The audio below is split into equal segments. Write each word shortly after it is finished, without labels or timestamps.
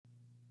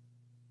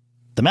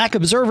The Mac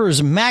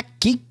Observer's Mac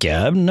Geek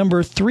Gab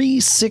number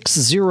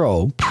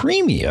 360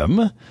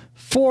 Premium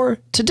for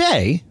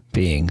today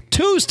being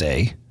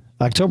Tuesday,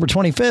 October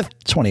 25th,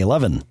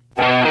 2011.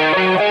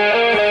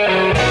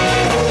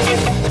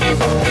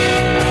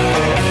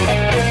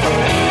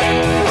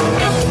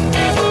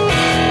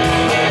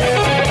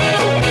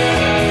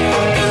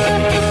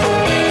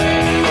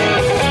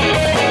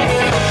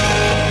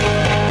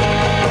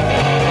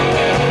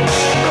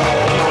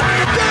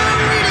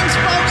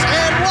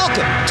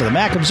 To the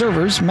Mac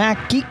Observer's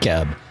Mac Geek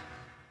Gab.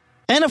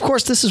 And of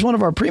course, this is one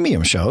of our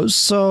premium shows,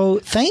 so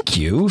thank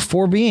you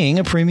for being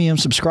a premium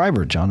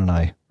subscriber. John and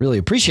I really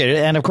appreciate it.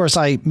 And of course,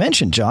 I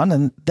mentioned John,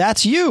 and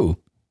that's you,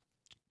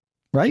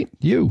 right?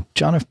 You,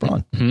 John F.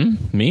 Braun.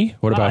 Me?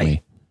 What about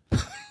me?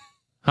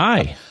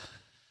 Hi.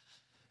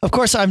 Of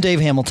course, I'm Dave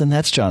Hamilton.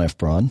 That's John F.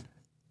 Braun.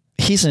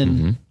 He's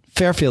in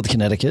Fairfield,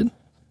 Connecticut,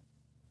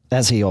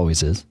 as he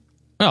always is.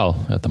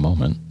 Well, at the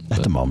moment.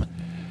 At the moment.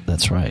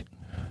 That's right.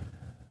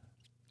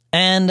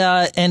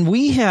 And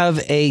we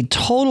have a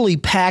totally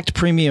packed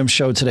premium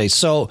show today.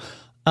 So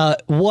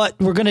what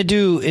we're going to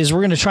do is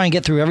we're going to try and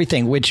get through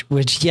everything, which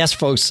yes,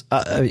 folks,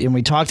 and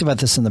we talked about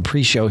this in the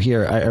pre-show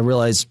here, I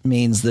realize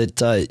means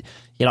that,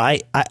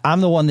 I'm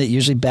the one that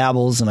usually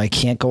babbles and I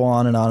can't go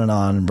on and on and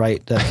on,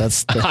 right?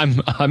 That's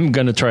I'm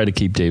going to try to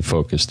keep Dave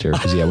focused here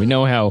because, we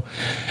know how,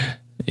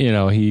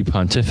 he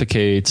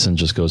pontificates and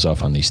just goes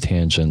off on these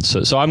tangents.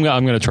 So I'm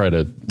going to try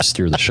to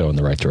steer the show in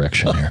the right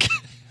direction here.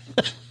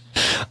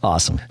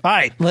 Awesome. All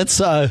right, let's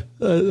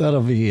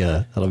that'll be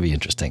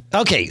interesting.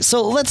 Okay,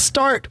 so let's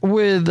start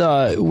with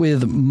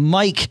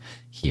Mike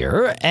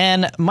here.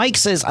 And Mike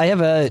says, I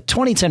have a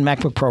 2010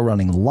 MacBook Pro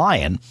running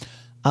Lion.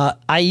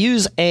 I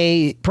use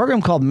a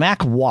program called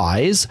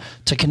MacWise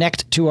to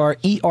connect to our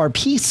ERP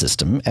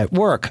system at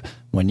work.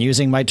 When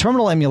using my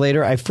terminal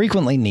emulator, I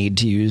frequently need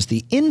to use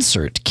the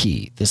insert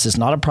key. This is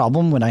not a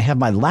problem when I have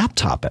my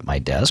laptop at my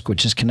desk,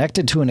 which is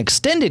connected to an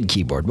extended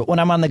keyboard. But when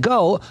I'm on the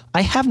go,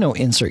 I have no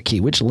insert key,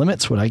 which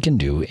limits what I can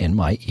do in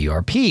my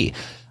ERP.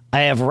 I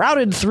have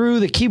routed through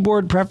the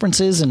keyboard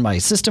preferences and my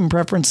system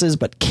preferences,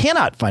 but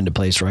cannot find a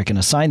place where I can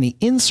assign the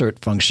insert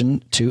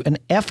function to an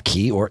F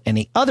key or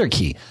any other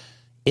key.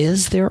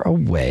 Is there a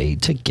way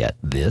to get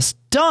this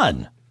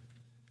done?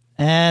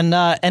 And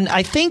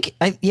I think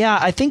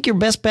your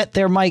best bet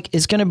there, Mike,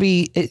 is going to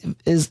be,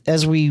 is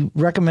as we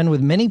recommend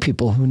with many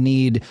people who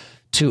need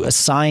to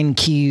assign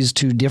keys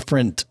to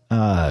different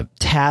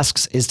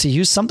tasks, is to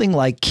use something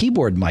like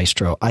Keyboard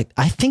Maestro.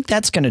 I think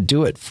that's going to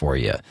do it for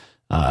you.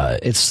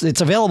 It's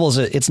available.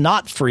 It's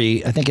not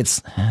free. I think it's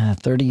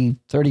 $30,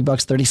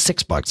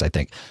 $36, I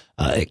think,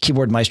 at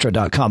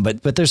keyboardmaestro.com.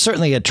 But there's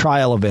certainly a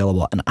trial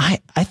available. And I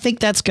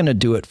think that's going to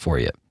do it for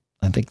you.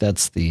 I think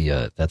that's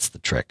the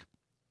trick.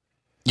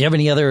 Do you have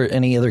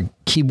any other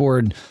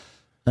keyboard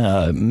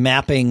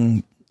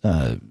mapping?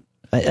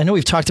 I know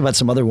we've talked about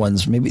some other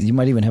ones. Maybe you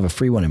might even have a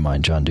free one in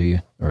mind, John. Do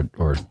you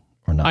or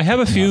not? I have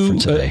a few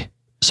today.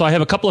 So I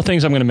have a couple of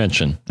things I'm going to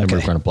mention. And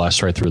we're going to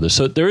blast right through this.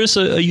 So there is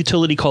a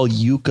utility called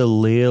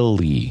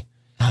Ukulele.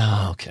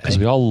 Oh, okay. Because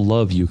we all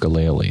love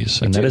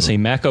ukuleles. And that is a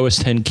Mac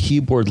OS X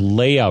keyboard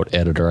layout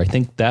editor. I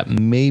think that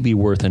may be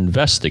worth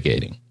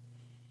investigating.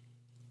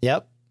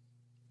 Yep.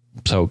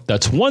 So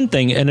that's one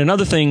thing. And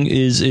another thing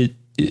is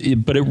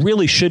but it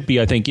really should be,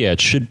 I think, it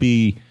should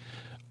be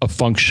a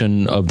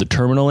function of the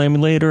terminal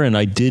emulator. And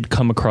I did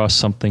come across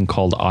something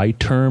called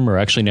iTerm, or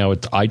actually now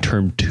it's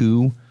iTerm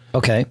 2.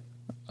 Okay.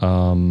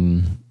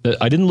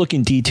 I didn't look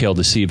in detail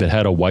to see if it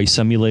had a Weiss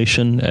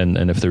emulation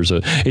and if there's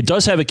it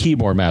does have a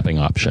keyboard mapping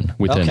option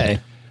within it.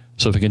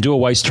 So if it can do a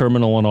Weiss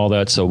terminal and all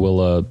that, so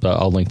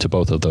I'll link to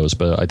both of those.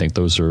 But I think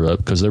those are,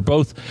 because they're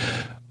both,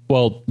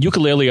 well,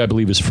 Ukulele, I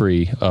believe, is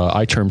free.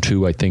 iTerm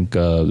 2, I think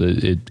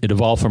it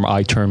evolved from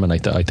iTerm, and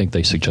I think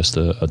they suggest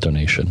a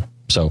donation.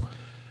 So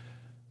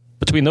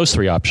between those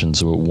three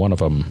options, one of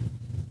them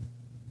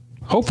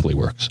hopefully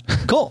works.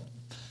 Cool.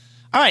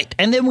 All right.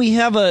 And then we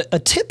have a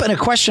tip and a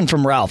question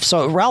from Ralph.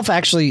 So Ralph,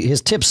 actually,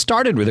 his tip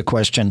started with a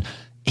question.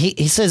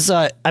 He says,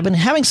 I've been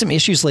having some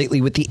issues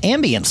lately with the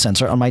ambient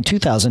sensor on my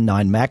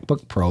 2009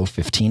 MacBook Pro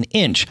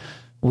 15-inch.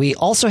 We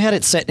also had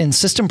it set in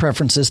system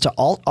preferences to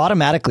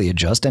automatically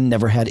adjust and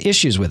never had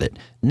issues with it.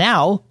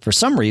 Now, for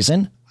some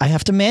reason, I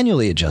have to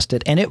manually adjust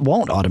it, and it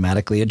won't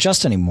automatically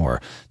adjust anymore.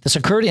 This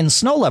occurred in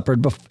Snow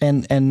Leopard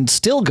and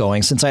still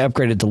going since I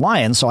upgraded to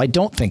Lion, so I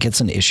don't think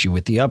it's an issue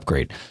with the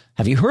upgrade.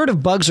 Have you heard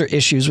of bugs or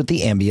issues with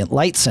the ambient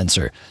light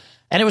sensor?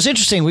 And it was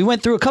interesting. We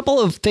went through a couple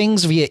of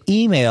things via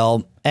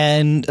email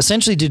and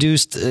essentially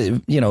deduced,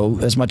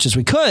 as much as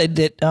we could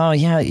that,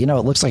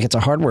 it looks like it's a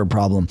hardware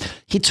problem.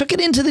 He took it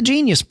into the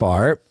Genius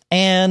Bar,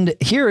 and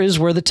here is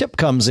where the tip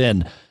comes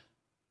in.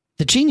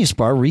 The Genius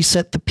Bar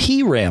reset the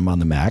PRAM on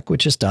the Mac,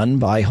 which is done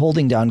by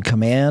holding down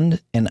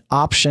Command and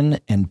Option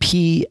and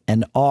P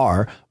and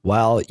R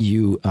while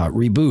you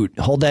reboot.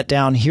 Hold that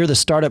down, hear the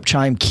startup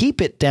chime, keep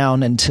it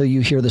down until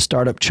you hear the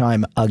startup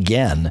chime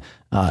again,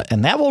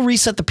 and that will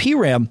reset the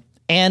PRAM.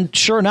 And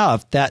sure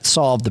enough, that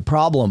solved the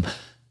problem.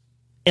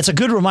 It's a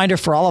good reminder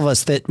for all of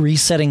us that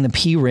resetting the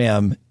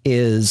PRAM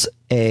is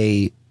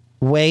a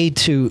way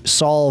to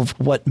solve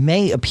what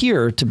may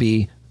appear to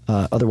be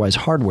otherwise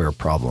hardware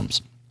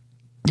problems.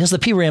 Because the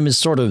PRAM is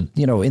sort of,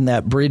 in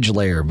that bridge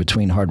layer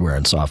between hardware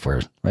and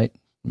software, right?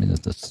 I mean,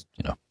 that's,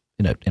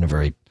 in a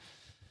very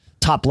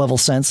top level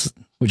sense.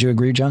 Would you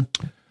agree, John?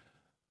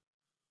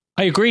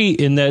 I agree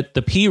in that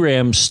the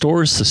PRAM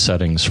stores the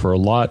settings for a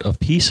lot of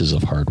pieces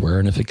of hardware,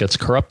 and if it gets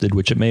corrupted,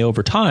 which it may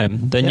over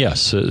time, then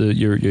yes,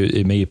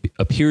 it may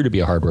appear to be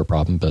a hardware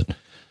problem, but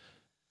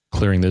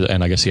clearing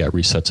and I guess it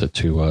resets it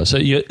too.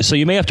 So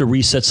you may have to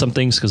reset some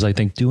things, because I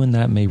think doing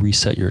that may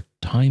reset your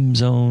time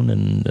zone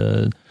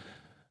and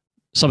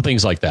some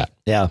things like that.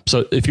 Yeah.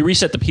 So if you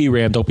reset the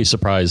PRAM, don't be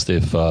surprised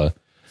if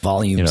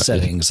volume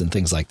settings and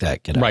things like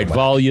that get out right.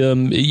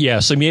 Volume. Yeah.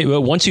 So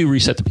once you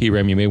reset the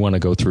PRAM, you may want to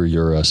go through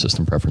your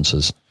system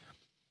preferences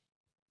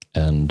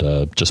and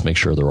just make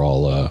sure they're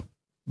all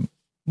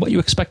what you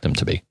expect them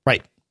to be.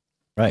 Right.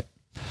 Right.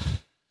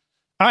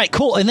 All right,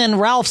 cool. And then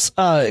Ralph's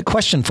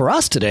question for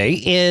us today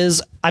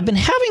is, I've been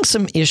having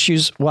some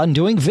issues while I'm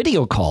doing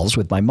video calls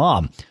with my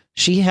mom.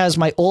 She has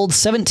my old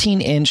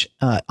 17-inch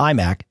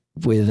iMac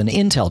with an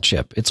Intel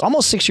chip. It's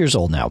almost 6 years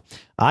old now.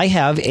 I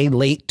have a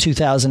late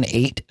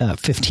 2008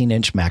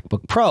 15-inch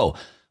MacBook Pro.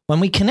 When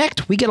we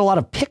connect, we get a lot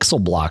of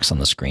pixel blocks on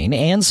the screen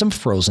and some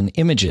frozen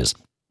images.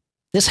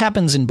 This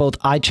happens in both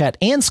iChat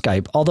and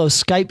Skype, although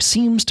Skype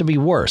seems to be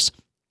worse.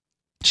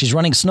 She's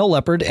running Snow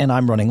Leopard and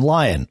I'm running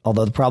Lion,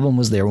 although the problem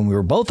was there when we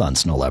were both on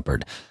Snow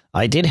Leopard.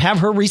 I did have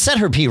her reset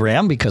her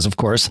PRAM because, of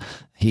course,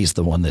 he's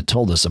the one that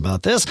told us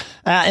about this.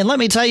 And let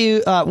me tell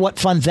you what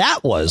fun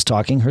that was,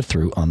 talking her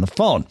through on the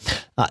phone.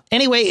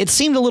 Anyway, it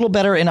seemed a little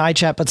better in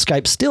iChat, but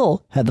Skype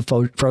still had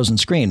the frozen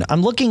screen.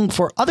 I'm looking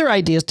for other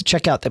ideas to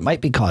check out that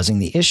might be causing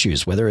the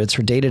issues, whether it's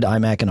her dated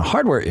iMac and a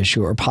hardware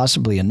issue or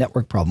possibly a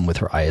network problem with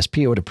her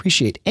ISP. I would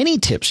appreciate any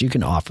tips you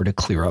can offer to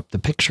clear up the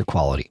picture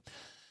quality.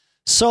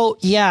 So,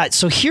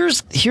 so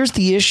here's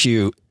the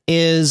issue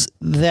is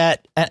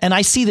that, and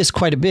I see this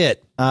quite a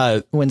bit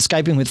when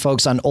Skyping with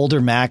folks on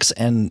older Macs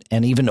and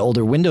even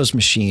older Windows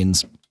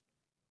machines.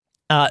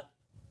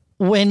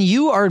 When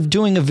you are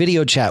doing a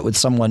video chat with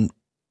someone,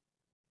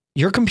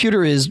 your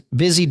computer is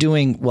busy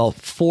doing, well,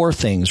 four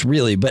things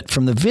really, but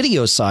from the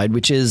video side,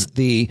 which is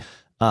the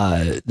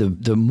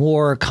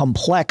more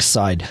complex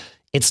side,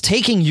 it's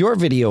taking your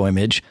video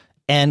image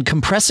and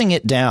compressing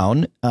it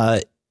down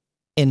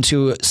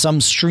into some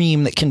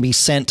stream that can be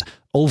sent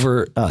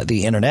over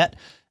the internet.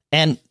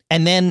 And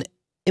then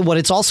what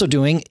it's also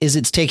doing is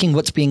it's taking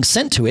what's being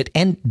sent to it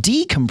and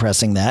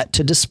decompressing that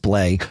to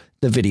display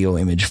the video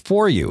image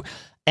for you.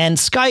 And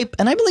Skype,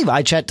 and I believe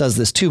iChat does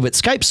this too, but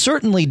Skype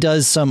certainly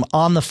does some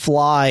on the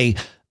fly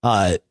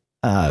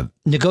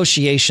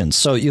negotiations.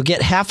 So you'll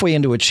get halfway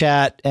into a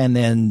chat and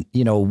then,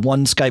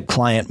 one Skype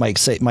client might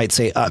say, my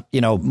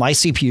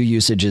CPU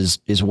usage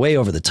is way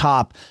over the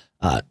top.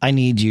 I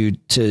need you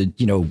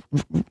to,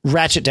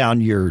 ratchet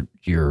down your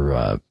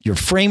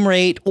frame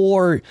rate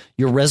or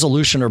your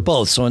resolution or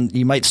both. So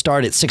you might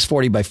start at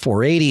 640 by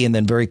 480 and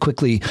then very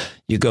quickly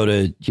you go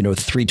to,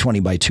 320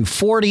 by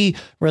 240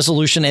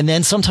 resolution. And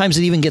then sometimes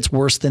it even gets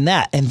worse than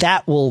that. And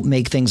that will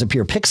make things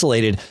appear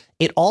pixelated.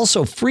 It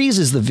also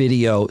freezes the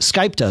video.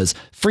 Skype does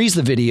freeze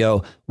the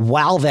video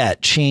while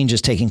that change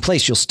is taking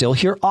place. You'll still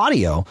hear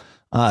audio.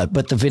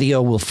 But the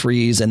video will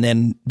freeze and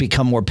then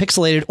become more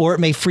pixelated, or it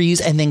may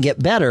freeze and then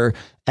get better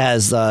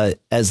as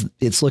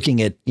it's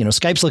looking at,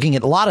 Skype's looking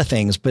at a lot of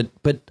things. But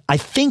I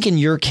think in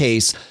your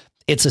case,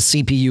 it's a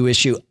CPU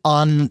issue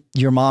on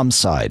your mom's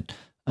side.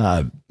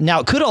 Now,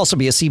 it could also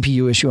be a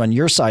CPU issue on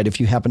your side if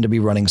you happen to be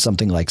running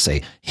something like,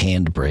 say,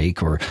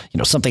 Handbrake or,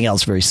 something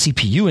else very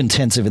CPU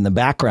intensive in the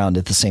background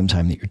at the same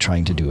time that you're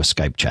trying to do a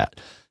Skype chat.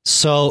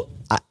 So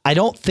I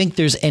don't think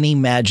there's any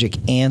magic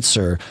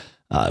answer.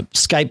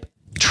 Skype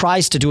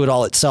tries to do it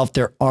all itself.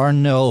 There are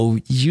no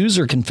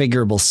user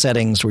configurable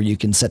settings where you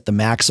can set the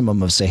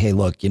maximum of, say, hey,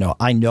 look,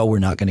 I know we're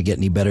not going to get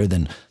any better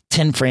than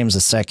 10 frames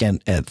a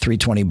second at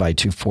 320 by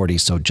 240.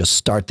 So just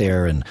start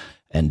there and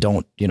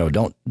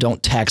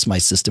don't tax my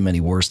system any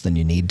worse than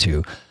you need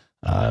to.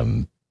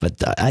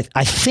 But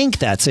I think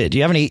that's it. Do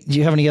you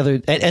have any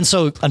other? And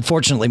so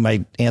unfortunately,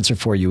 my answer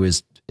for you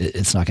is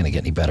it's not going to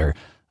get any better.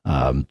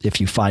 If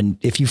you find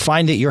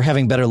that you're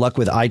having better luck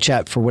with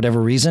iChat for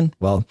whatever reason,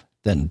 well,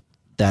 then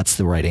that's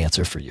the right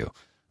answer for you.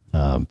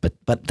 But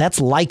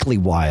that's likely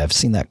why. I've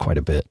seen that quite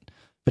a bit.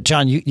 But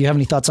John, you have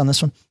any thoughts on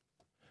this one?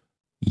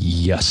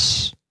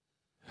 Yes.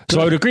 So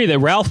I would agree that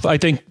Ralph, I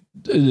think,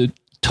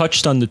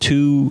 touched on the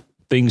two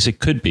things it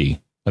could be.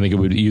 I think it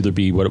would either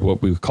be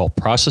what we would call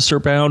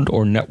processor bound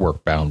or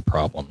network bound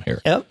problem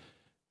here. Yep.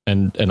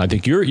 And I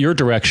think your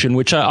direction,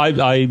 which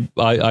I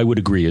would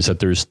agree, is that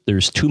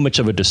there's too much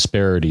of a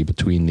disparity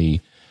between the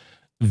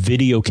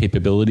video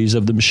capabilities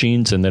of the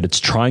machines and that it's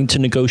trying to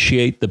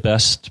negotiate the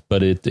best,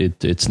 but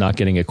it's not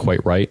getting it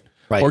quite right.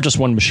 Or just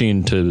one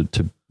machine, to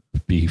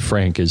be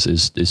frank,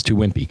 is too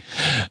wimpy.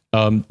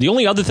 The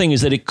only other thing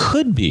is that it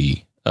could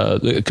be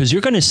because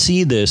you're going to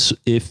see this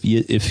if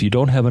you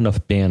don't have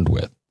enough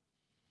bandwidth.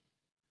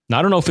 Now,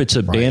 I don't know if it's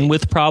a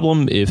bandwidth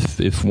problem,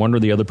 if one or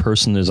the other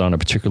person is on a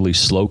particularly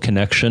slow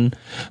connection,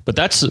 but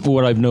that's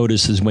what I've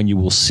noticed is when you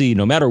will see,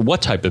 no matter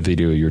what type of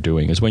video you're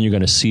doing, is when you're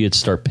going to see it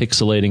start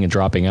pixelating and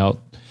dropping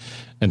out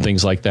and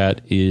things like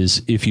that,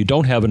 is if you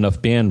don't have enough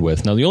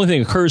bandwidth. Now, the only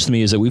thing that occurs to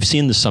me is that we've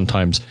seen this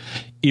sometimes,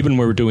 even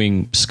when we're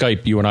doing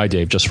Skype, you and I,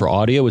 Dave, just for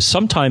audio, is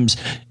sometimes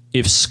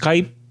if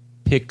Skype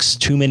picks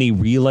too many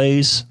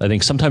relays, I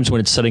think sometimes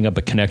when it's setting up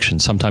a connection,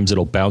 sometimes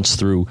it'll bounce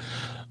through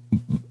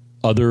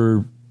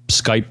other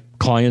Skype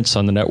clients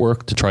on the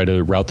network to try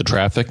to route the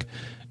traffic.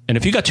 And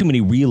if you got too many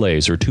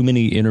relays or too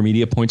many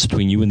intermediate points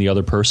between you and the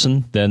other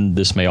person, then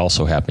this may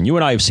also happen. You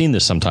and I have seen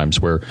this sometimes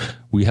where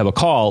we have a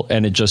call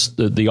and it just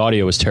the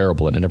audio is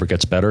terrible and it never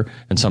gets better.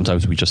 And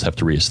sometimes we just have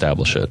to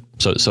reestablish it.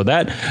 So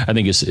that I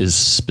think is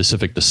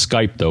specific to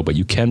Skype though, but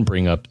you can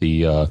bring up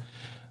the I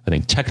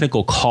think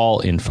technical call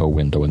info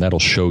window, and that'll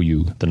show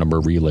you the number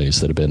of relays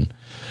that have been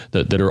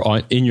that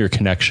are in your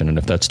connection. And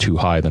if that's too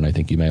high, then I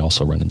think you may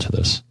also run into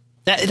this.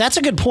 That's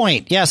a good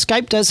point. Yeah,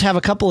 Skype does have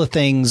a couple of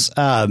things,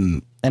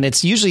 and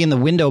it's usually in the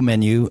window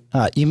menu.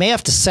 You may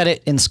have to set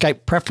it in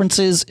Skype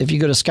preferences. If you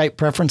go to Skype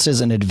preferences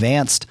in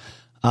advanced,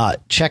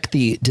 check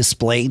the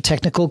display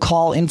technical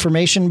call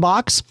information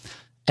box,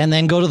 and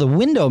then go to the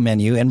window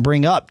menu and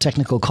bring up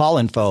technical call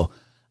info.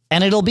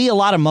 And it'll be a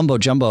lot of mumbo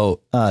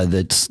jumbo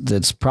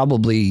that's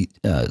probably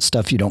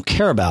stuff you don't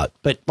care about.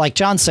 But like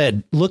John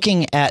said,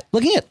 looking at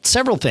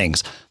several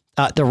things,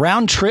 the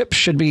round trip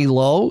should be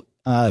low.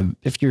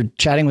 If you're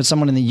chatting with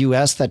someone in the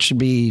US, that should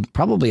be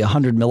probably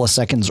 100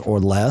 milliseconds or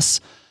less.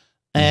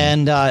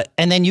 And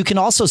then you can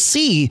also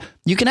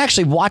you can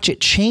actually watch it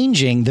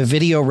changing the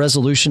video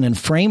resolution and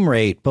frame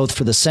rate, both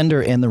for the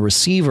sender and the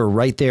receiver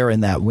right there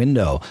in that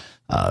window.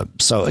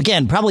 So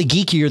again, probably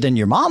geekier than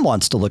your mom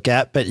wants to look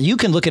at, but you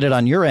can look at it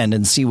on your end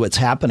and see what's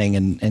happening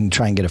and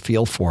try and get a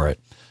feel for it.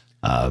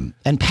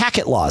 And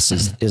packet loss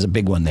is a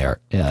big one there.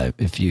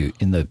 If you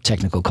in the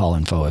technical call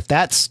info, if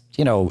that's,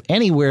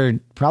 anywhere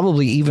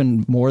probably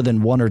even more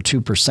than 1 or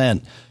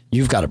 2%,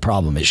 you've got a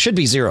problem. It should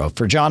be 0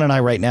 for John and I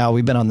right now.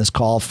 We've been on this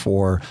call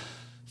for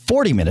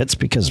 40 minutes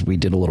because we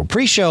did a little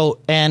pre-show,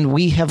 and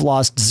we have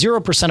lost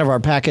 0% of our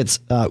packets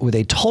with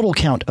a total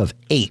count of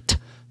 8,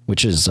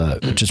 which is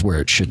where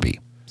it should be.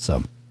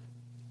 So,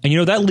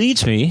 and that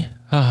leads me.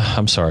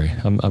 I'm sorry.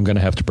 I'm going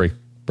to have to break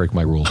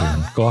my rules here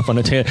and go off on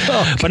a tangent.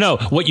 Okay. But no,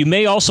 what you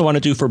may also want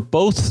to do for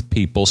both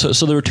people.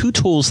 So there are 2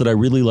 tools that I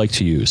really like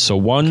to use. So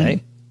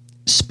one,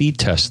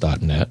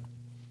 speedtest.net.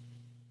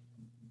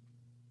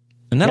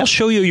 And that'll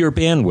show you your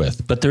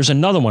bandwidth. But there's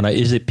another one.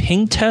 Is it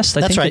Ping Test?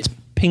 That's right. It's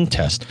Ping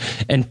Test.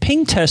 And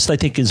Ping Test, I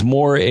think, is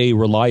more a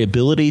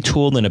reliability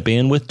tool than a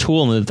bandwidth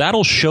tool. And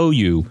that'll show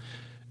you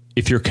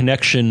if your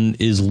connection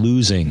is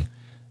losing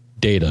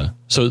data.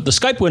 So the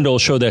Skype window will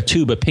show that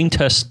too, but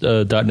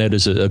pingtest.net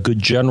is a good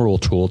general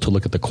tool to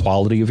look at the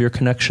quality of your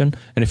connection.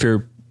 And if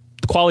the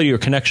quality of your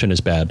connection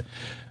is bad,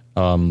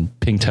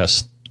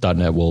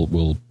 pingtest.net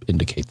will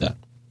indicate that.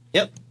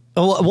 Yep.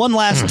 One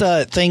last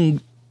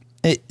thing.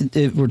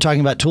 We're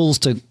talking about tools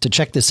to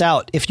check this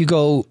out. If you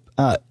go,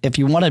 if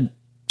you want to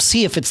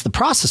see if it's the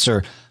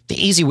processor, the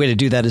easy way to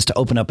do that is to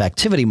open up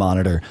Activity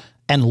Monitor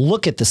and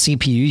look at the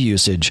CPU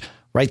usage.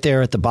 Right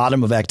there at the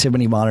bottom of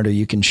Activity Monitor,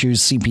 you can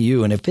choose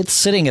CPU. And if it's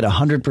sitting at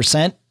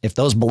 100%, if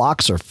those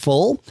blocks are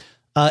full,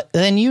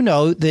 then you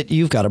know that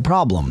you've got a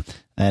problem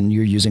and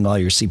you're using all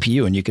your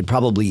CPU. And you could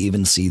probably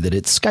even see that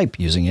it's Skype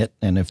using it.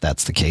 And if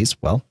that's the case,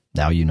 well,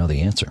 now you know the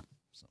answer.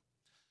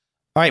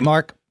 All right,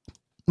 Mark.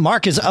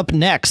 Mark is up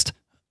next.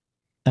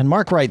 And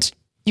Mark writes,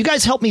 you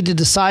guys helped me to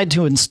decide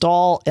to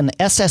install an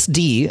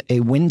SSD,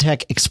 a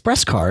Wintec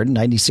Express Card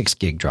 96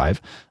 gig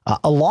drive,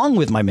 along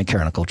with my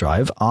mechanical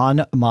drive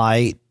on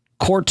my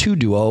Core 2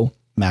 Duo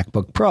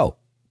MacBook Pro.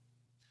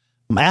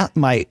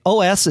 My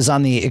OS is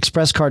on the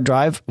Express Card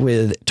drive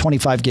with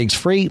 25 gigs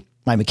free.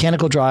 My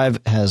mechanical drive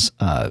is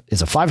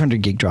a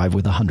 500 gig drive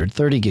with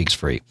 130 gigs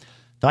free.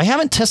 Though I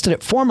haven't tested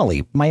it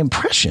formally, my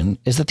impression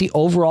is that the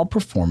overall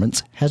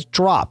performance has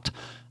dropped.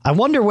 I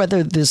wonder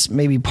whether this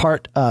may be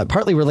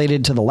partly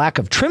related to the lack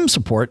of trim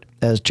support,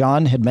 as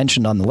John had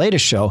mentioned on the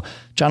latest show.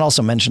 John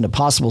also mentioned a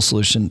possible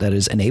solution that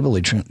is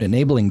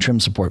enabling trim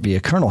support via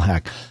kernel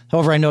hack.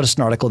 However, I noticed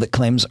an article that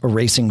claims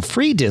erasing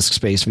free disk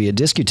space via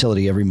disk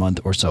utility every month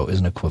or so is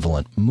an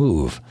equivalent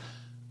move.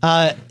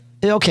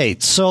 Okay,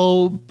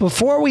 so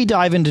before we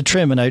dive into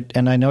trim,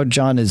 and I know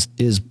John is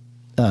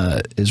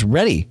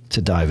ready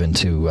to dive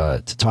into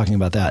to talking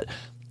about that.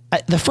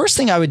 The first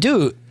thing I would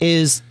do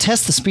is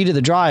test the speed of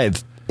the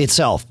drive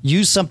itself.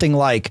 Use something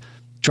like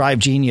Drive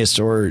Genius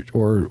or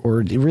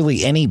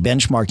really any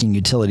benchmarking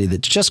utility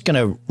that's just going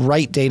to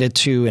write data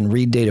to and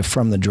read data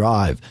from the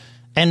drive,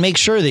 and make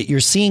sure that you're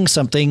seeing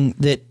something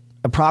that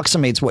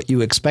approximates what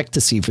you expect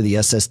to see for the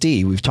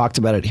SSD. We've talked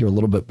about it here a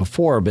little bit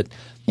before, but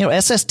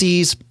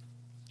SSDs,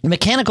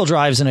 mechanical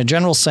drives in a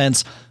general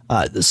sense,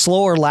 the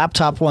slower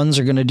laptop ones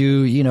are going to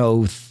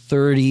do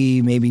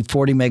 30, maybe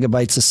 40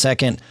 megabytes a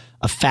second.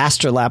 A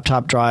faster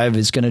laptop drive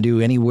is going to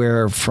do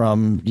anywhere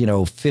from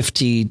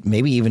 50,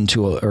 maybe even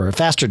or a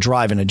faster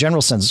drive in a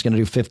general sense is going to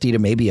do 50 to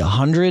maybe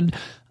 100.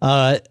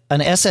 An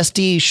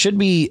SSD should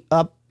be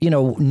up,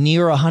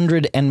 near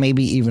 100 and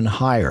maybe even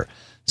higher.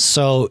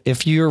 So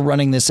if you're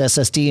running this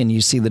SSD and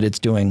you see that it's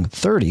doing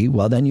 30,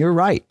 well, then you're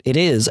right. It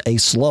is a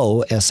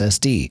slow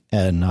SSD,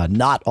 and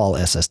not all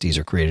SSDs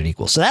are created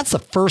equal. So that's the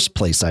first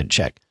place I'd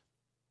check.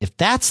 If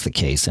that's the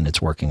case and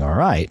it's working all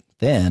right,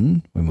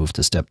 then we move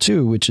to step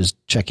 2, which is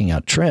checking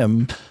out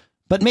trim,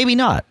 but maybe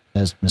not,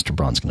 as Mr.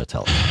 Braun's going to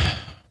tell us.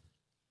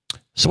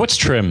 So what's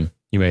trim,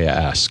 you may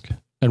ask?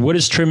 And what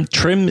is trim?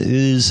 Trim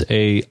is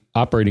a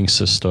operating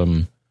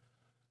system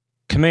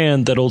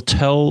command that'll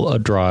tell a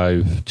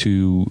drive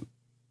to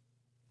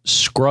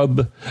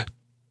scrub.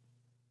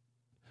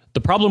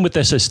 The problem with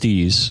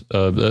SSDs,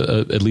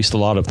 at least a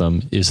lot of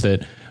them, is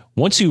that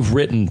once you've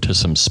written to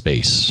some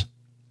space,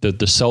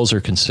 the cells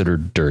are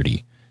considered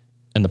dirty.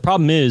 And the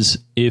problem is,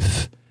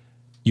 if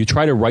you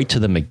try to write to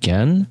them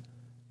again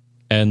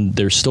and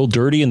they're still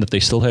dirty and that they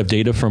still have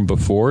data from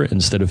before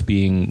instead of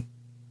being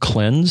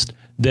cleansed,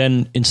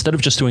 then instead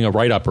of just doing a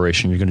write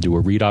operation, you're going to do a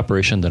read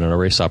operation, then an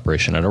erase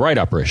operation, and a write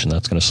operation.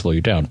 That's going to slow you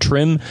down.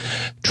 Trim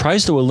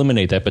tries to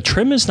eliminate that, but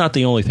trim is not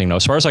the only thing. Now,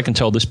 as far as I can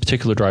tell, this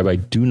particular drive, I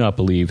do not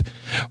believe.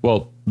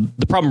 Well,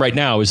 the problem right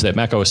now is that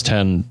Mac OS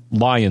X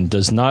Lion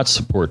does not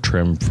support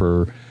trim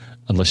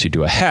unless you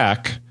do a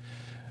hack,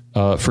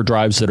 for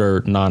drives that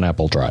are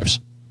non-Apple drives.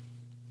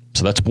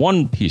 So that's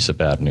one piece of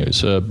bad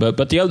news. But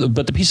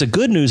the piece of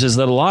good news is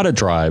that a lot of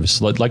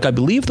drives, like I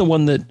believe the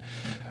one that,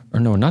 or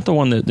no, not the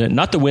one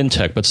not the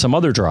WinTech, but some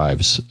other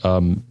drives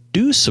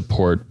do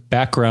support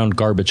background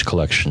garbage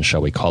collection,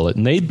 shall we call it.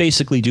 And they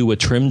basically do what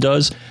trim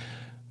does,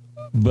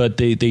 but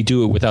they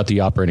do it without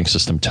the operating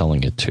system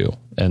telling it to.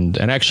 And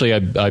actually,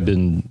 I've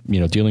been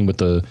dealing with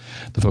the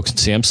folks at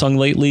Samsung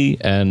lately,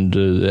 and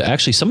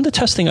actually some of the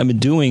testing I've been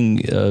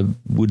doing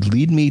would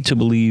lead me to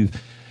believe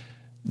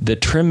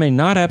that trim may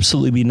not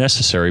absolutely be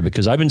necessary,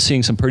 because I've been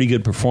seeing some pretty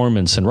good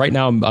performance. And right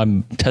now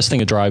I'm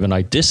testing a drive and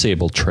I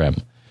disabled trim.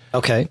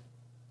 Okay.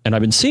 And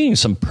I've been seeing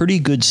some pretty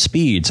good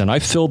speeds, and I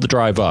filled the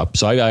drive up.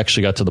 So I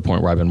actually got to the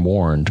point where I've been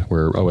warned,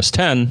 where OS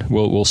X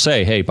will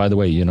say, hey, by the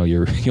way, you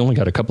only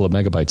got a couple of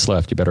megabytes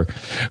left. You better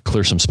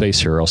clear some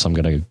space here, or else I'm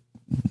going to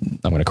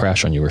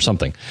crash on you or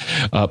something.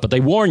 But they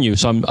warn you.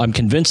 So I'm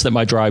convinced that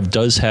my drive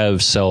does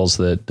have cells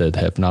that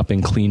have not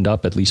been cleaned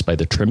up, at least by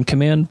the trim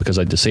command, because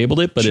I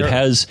disabled it. But Sure. It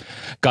has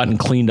gotten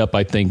cleaned up,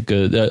 I think.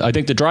 I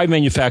think the drive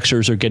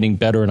manufacturers are getting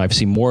better, and I've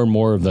seen more and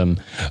more of them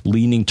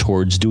leaning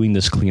towards doing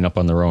this cleanup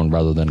on their own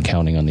rather than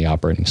counting on the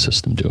operating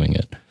system doing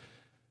it.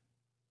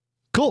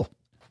 Cool.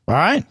 All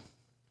right.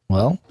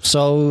 Well,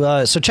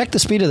 so check the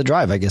speed of the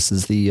drive, I guess,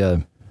 is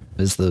the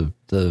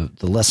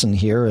lesson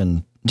here.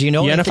 And do you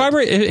know? Yeah, anything?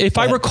 And if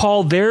I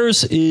recall,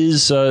 theirs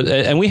is,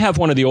 and we have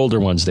one of the older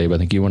ones, Dave. I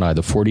think you and I,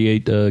 the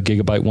 48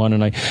 gigabyte one,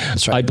 and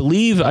That's right. I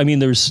believe. I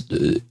mean, it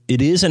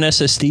is an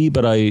SSD,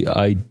 but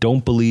I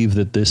don't believe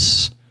that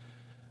this.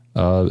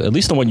 At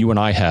least the one you and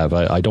I have,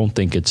 I don't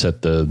think it's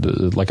at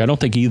I don't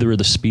think either of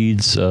the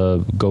speeds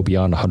go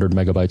beyond 100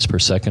 megabytes per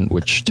second,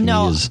 which to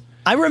me is.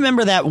 I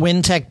remember that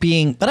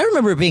WinTech but I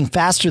remember it being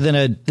faster than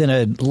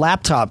a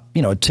laptop,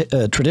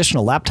 a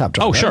traditional laptop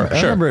drive. Oh, sure.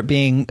 I remember it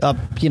being up,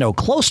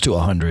 close to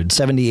 100,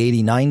 70,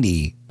 80,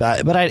 90.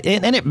 But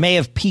it may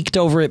have peaked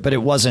over it, but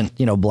it wasn't,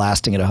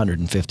 blasting at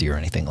 150 or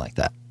anything like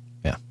that.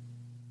 Yeah.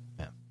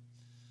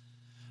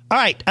 All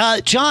right,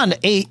 John,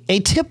 a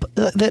tip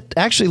that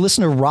actually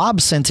listener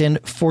Rob sent in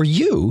for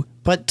you,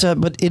 but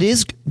it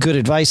is good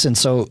advice, and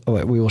so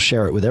we will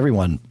share it with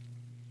everyone.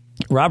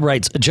 Rob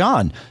writes,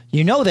 John,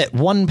 you know that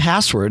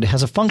 1Password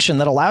has a function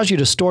that allows you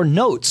to store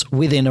notes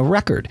within a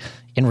record.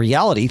 In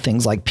reality,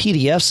 things like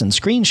PDFs and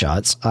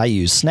screenshots, I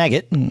use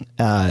Snagit,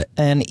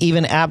 and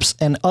even apps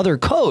and other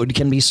code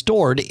can be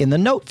stored in the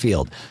note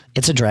field.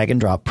 It's a drag and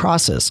drop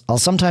process. I'll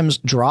sometimes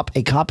drop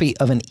a copy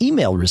of an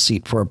email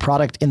receipt for a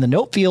product in the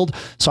note field,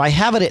 so I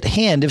have it at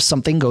hand if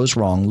something goes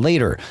wrong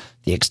later.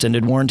 The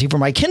extended warranty for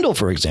my Kindle,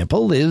 for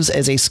example, lives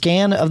as a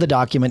scan of the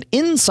document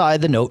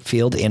inside the note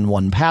field in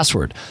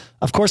 1Password.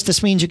 Of course,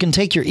 this means you can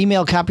take your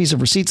email copies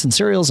of receipts and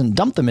serials and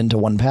dump them into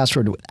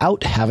 1Password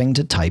without having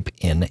to type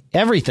in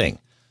everything.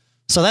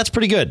 So that's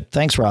pretty good.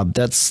 Thanks, Rob.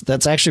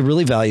 That's actually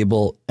really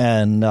valuable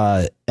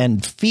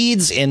and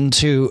feeds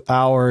into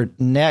our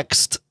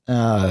next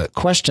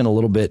question a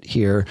little bit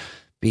here,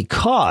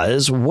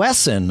 because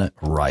Wesson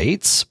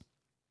writes,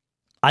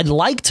 I'd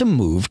like to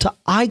move to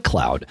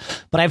iCloud,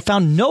 but I've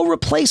found no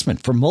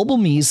replacement for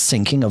MobileMe's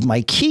syncing of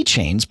my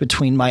keychains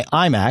between my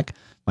iMac,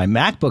 my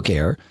MacBook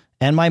Air,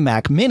 and my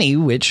Mac Mini,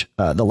 which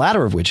the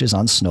latter of which is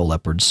on Snow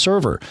Leopard's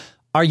server.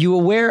 Are you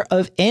aware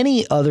of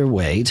any other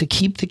way to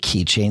keep the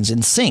keychains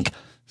in sync?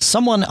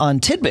 Someone on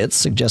Tidbits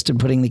suggested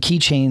putting the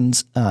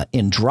keychains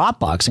in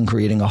Dropbox and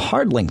creating a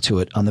hard link to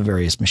it on the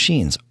various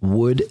machines.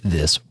 Would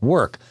this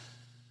work?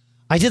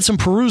 I did some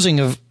perusing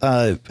of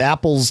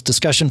Apple's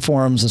discussion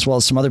forums as well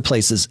as some other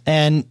places.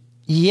 And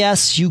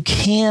yes, you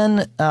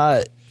can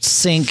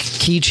sync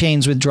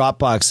keychains with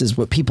Dropbox is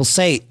what people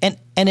say. And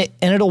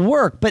it'll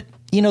work. But,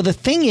 the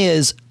thing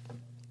is,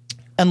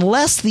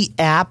 unless the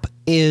app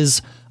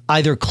is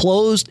either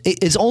closed,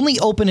 is only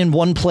open in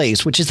one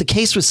place, which is the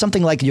case with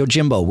something like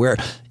Yojimbo, where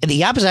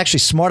the app is actually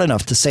smart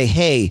enough to say,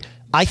 hey,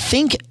 I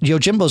think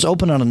Yojimbo's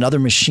open on another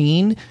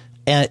machine,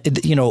 and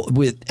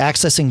with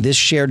accessing this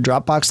shared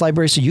Dropbox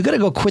library. So you got to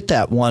go quit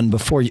that one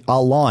before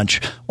I'll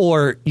launch,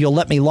 or you'll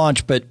let me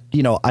launch, but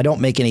I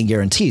don't make any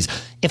guarantees.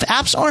 If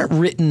apps aren't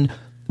written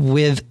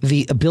with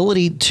the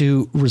ability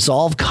to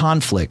resolve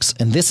conflicts,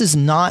 and this is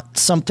not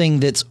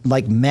something that's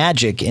like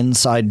magic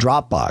inside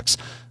Dropbox,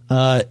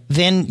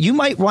 then you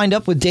might wind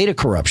up with data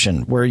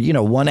corruption where,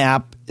 one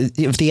app,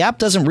 if the app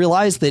doesn't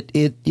realize that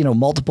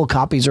multiple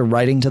copies are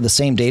writing to the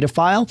same data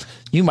file,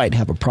 you might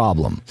have a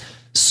problem.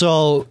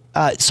 So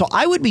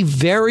I would be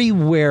very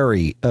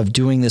wary of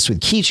doing this with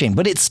Keychain,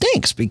 but it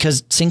stinks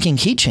because syncing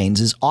keychains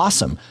is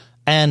awesome.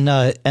 And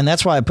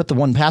that's why I put the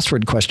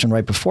 1Password question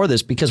right before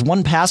this, because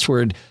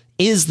 1Password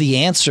is the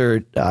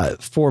answer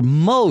for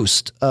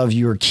most of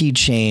your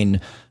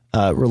keychain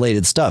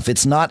related stuff.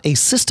 It's not a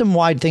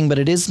system-wide thing, but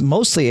it is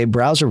mostly a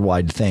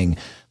browser-wide thing.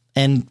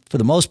 And for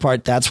the most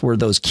part, that's where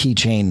those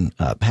keychain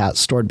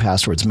stored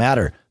passwords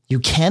matter. You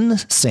can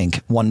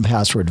sync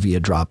 1Password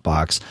via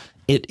Dropbox.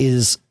 It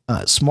is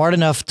smart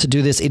enough to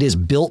do this. It is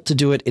built to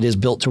do it. It is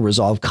built to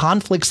resolve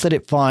conflicts that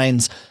it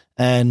finds.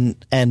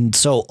 And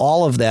so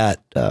all of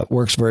that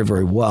works very,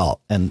 very well.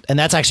 And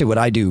that's actually what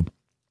I do.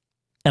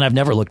 And I've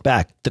never looked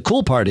back. The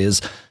cool part is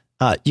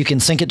you can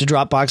sync it to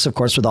Dropbox, of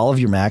course, with all of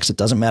your Macs. It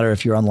doesn't matter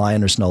if you're on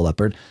Lion or Snow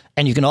Leopard.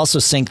 And you can also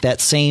sync that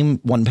same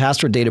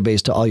 1Password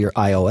database to all your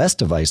iOS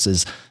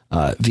devices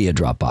via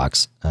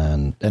Dropbox.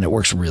 And it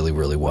works really,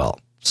 really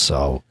well.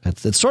 So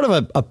it's sort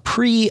of a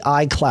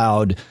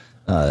pre-iCloud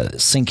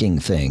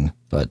syncing thing,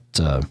 but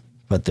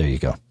there you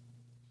go.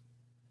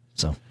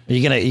 So are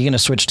you gonna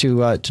switch to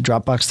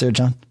Dropbox there,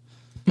 John?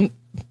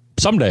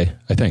 Someday,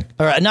 I think.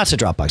 Or not to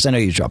Dropbox. I know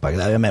you use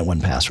Dropbox. I meant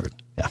 1Password.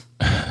 Yeah.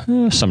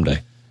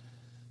 Someday.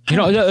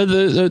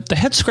 The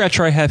head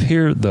scratcher I have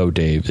here, though,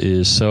 Dave,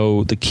 is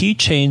so the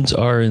keychains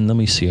are in, let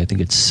me see, I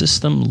think it's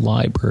System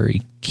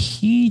Library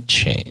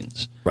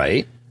Keychains.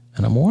 Right.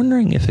 And I'm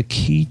wondering if a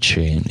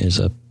keychain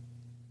is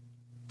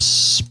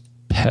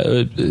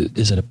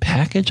is it a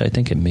package? I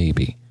think it may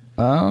be.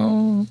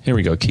 Oh. Here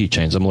we go,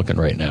 keychains. I'm looking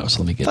right now, so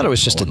let me get I thought it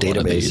was just a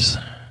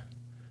database.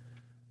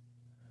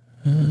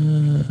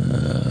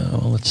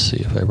 Well, let's see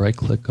if I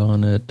right-click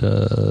on it.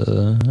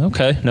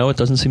 Okay, no, it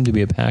doesn't seem to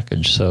be a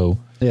package. So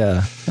yeah,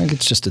 I think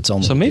it's just its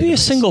own. So maybe database. A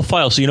single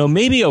file. So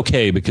maybe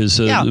okay, because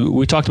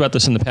we talked about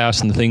this in the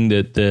past, and the thing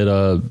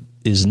that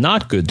is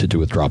not good to do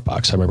with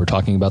Dropbox. I remember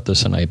talking about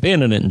this, and I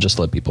abandoned it and just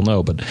let people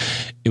know. But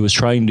it was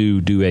trying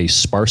to do a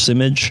sparse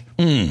image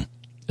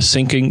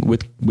syncing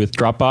with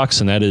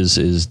Dropbox, and that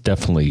is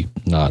definitely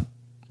not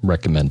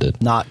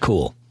recommended. Not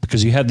cool.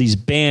 Because you have these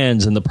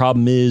bands, and the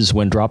problem is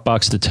when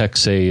Dropbox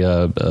detects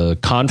a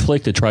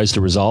conflict, it tries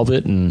to resolve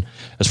it, and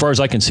as far as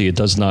I can see, it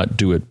does not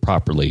do it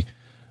properly.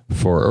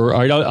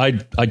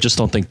 I just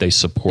don't think they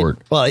support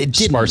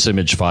sparse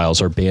image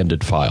files or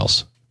banded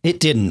files. It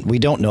didn't. We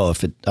don't know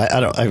if it. I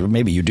don't.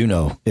 Maybe you do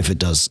know if it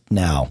does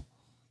now.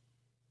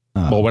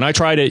 Well, when I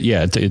tried it,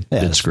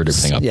 it screwed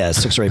everything up. Yeah,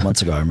 6 or 8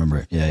 months ago, I remember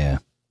it. Yeah.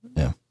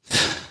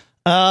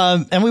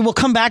 And we will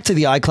come back to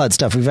the iCloud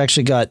stuff. We've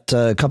actually got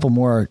a couple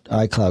more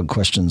iCloud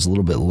questions a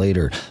little bit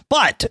later.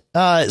 But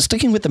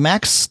sticking with the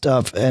Mac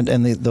stuff, and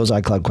those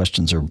iCloud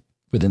questions are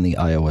within the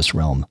iOS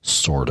realm,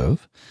 sort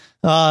of.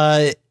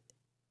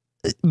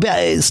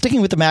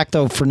 Sticking with the Mac,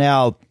 though, for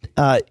now,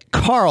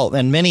 Carl,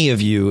 and many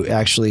of you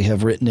actually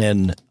have written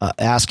in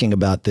asking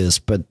about this,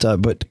 but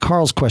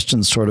Carl's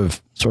question sort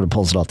of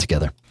pulls it all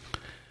together.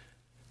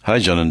 Hi,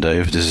 John and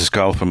Dave. This is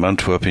Carl from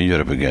Antwerp in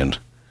Europe again.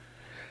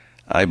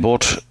 I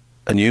bought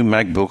a new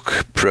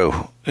MacBook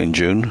Pro in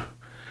June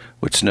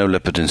with Snow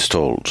Leopard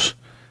installed.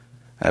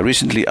 I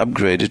recently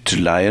upgraded to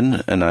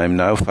Lion, and I am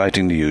now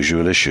fighting the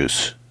usual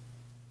issues.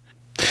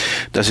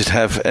 Does it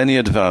have any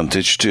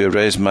advantage to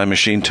erase my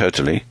machine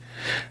totally,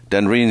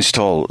 then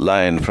reinstall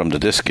Lion from the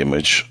disk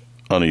image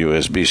on a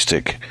USB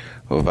stick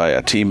or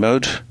via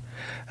T-mode,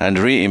 and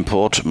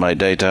re-import my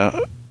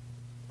data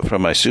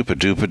from my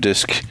super-duper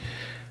disk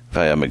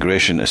via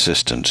Migration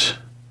Assistant?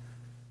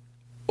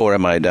 Or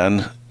am I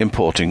then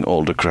importing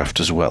all the craft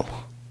as well?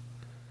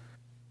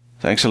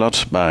 Thanks a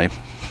lot. Bye.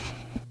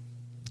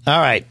 All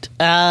right.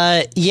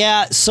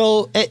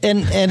 So,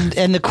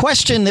 and the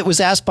question that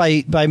was asked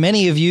by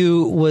many of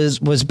you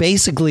was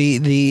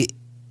basically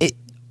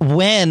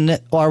when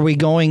are we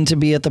going to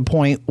be at the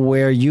point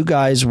where you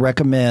guys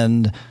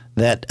recommend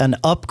that an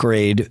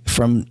upgrade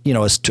from,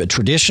 a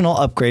traditional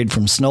upgrade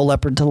from Snow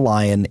Leopard to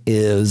Lion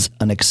is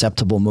an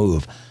acceptable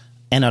move?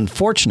 And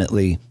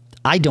unfortunately,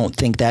 I don't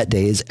think that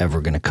day is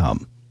ever going to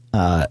come.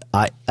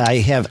 I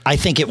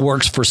think it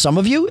works for some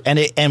of you,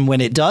 and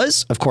when it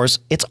does, of course,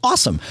 it's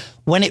awesome.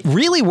 When it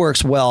really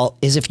works well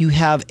is if you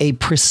have a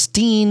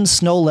pristine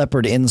Snow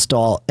Leopard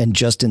install and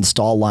just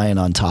install Lion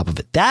on top of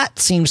it. That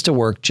seems to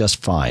work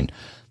just fine.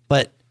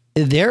 But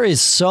there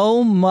is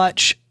so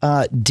much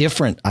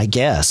different, I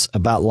guess,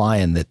 about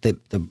Lion that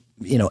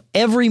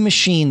every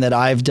machine that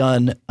I've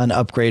done an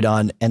upgrade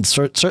on, and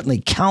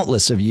certainly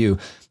countless of you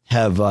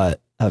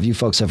have you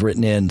folks have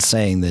written in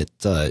saying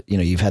that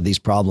you've had these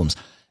problems.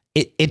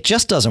 It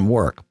just doesn't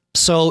work.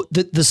 So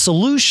the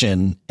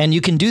solution, and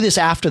you can do this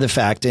after the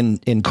fact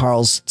in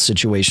Carl's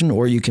situation,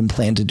 or you can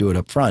plan to do it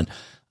up front.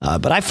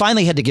 But I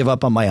finally had to give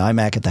up on my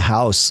iMac at the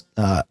house.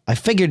 I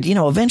figured,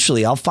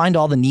 eventually I'll find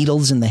all the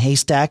needles in the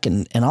haystack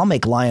and I'll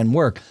make Lion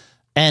work.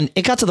 And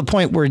it got to the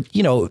point where,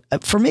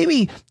 for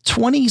maybe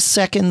 20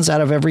 seconds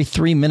out of every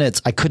 3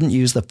 minutes, I couldn't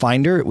use the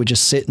Finder. It would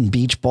just sit in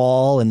beach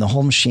ball and the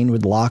whole machine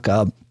would lock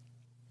up.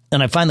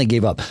 And I finally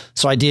gave up.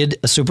 So I did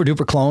a super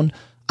duper clone.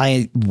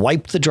 I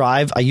wiped the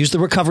drive. I used the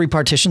recovery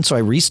partition. So I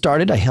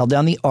restarted. I held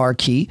down the R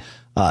key.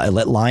 I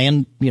let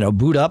Lion,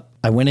 boot up.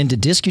 I went into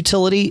disk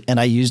utility and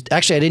I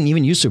didn't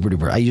even use super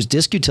duper. I used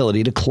disk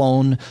utility to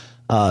clone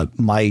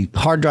my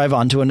hard drive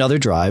onto another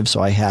drive. So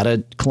I had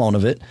a clone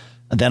of it.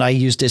 And then I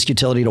used disk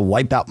utility to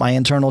wipe out my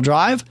internal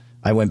drive.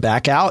 I went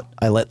back out.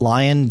 I let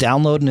Lion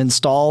download and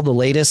install the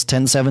latest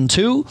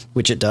 10.7.2,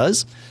 which it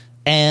does.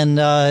 And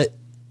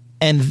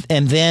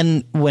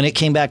then when it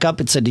came back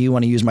up, it said, do you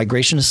want to use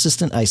Migration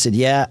Assistant? I said,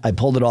 yeah. I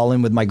pulled it all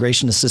in with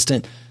Migration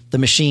Assistant. The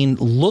machine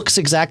looks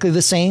exactly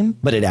the same,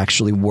 but it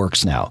actually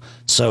works now.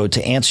 So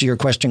to answer your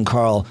question,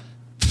 Carl,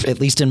 at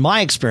least in my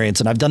experience,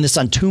 and I've done this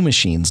on 2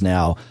 machines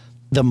now,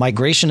 the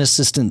Migration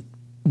Assistant,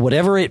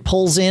 whatever it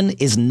pulls in,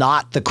 is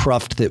not the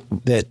cruft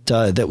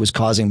that was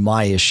causing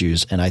my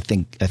issues. And I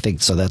think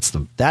so. That's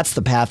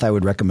the path I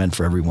would recommend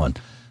for everyone.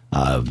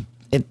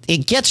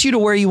 It gets you to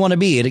where you want to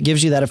be. It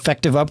gives you that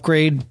effective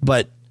upgrade,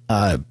 but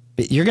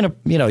you're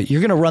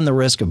gonna run the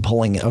risk of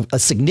pulling a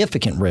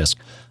significant risk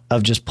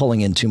of just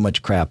pulling in too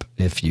much crap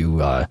if you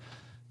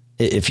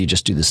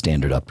just do the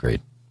standard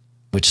upgrade,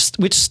 which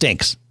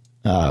stinks.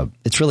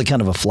 It's really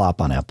kind of a flop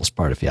on Apple's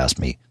part, if you ask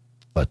me.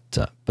 But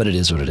it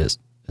is what it is.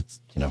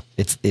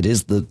 It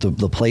is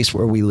the place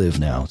where we live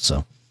now.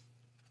 So,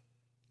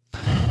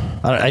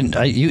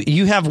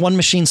 you have one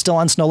machine still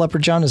on Snow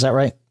Leopard, John? Is that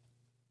right?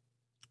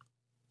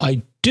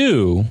 I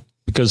do,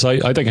 because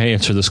I think I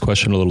answered this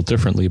question a little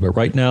differently. But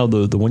right now,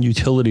 the one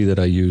utility that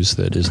I use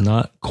that is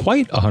not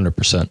quite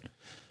 100%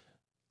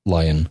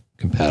 Lion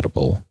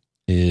compatible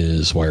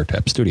is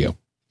Wiretap Studio.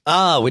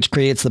 Which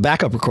creates the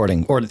backup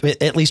recording, or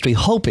at least we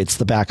hope it's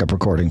the backup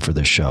recording for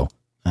this show.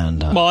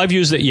 And I've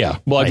used it. Yeah,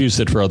 I've used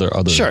it for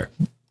other sure.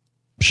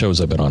 shows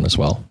I've been on as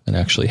well, and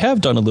actually have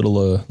done a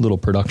little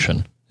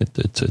production.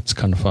 It's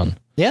kind of fun.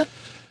 Yeah.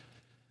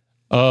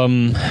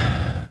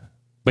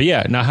 But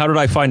yeah, now how did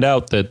I find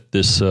out that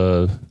this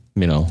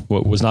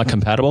was not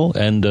compatible?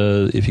 And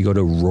if you go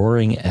to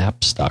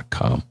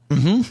roaringapps.com.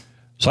 Mm-hmm.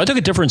 So I took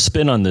a different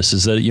spin on this.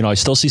 Is that I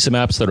still see some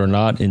apps that are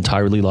not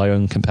entirely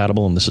Lion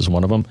compatible, and this is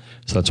one of them.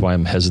 So that's why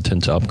I'm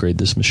hesitant to upgrade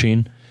this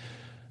machine.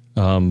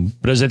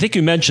 But as I think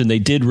you mentioned, they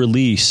did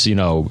release,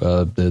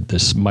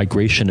 this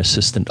Migration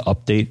Assistant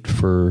update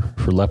for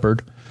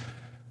Leopard.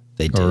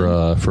 They did.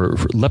 Or for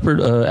Leopard,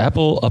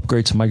 Apple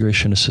upgrades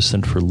Migration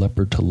Assistant for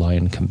Leopard to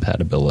Lion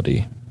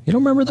compatibility. You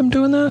don't remember them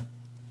doing that?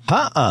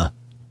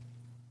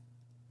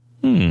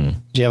 Do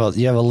you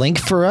have a link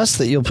for us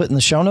that you'll put in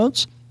the show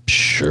notes?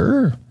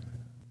 Sure.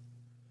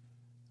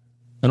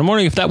 And I'm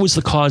wondering if that was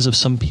the cause of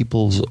some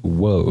people's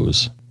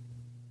woes.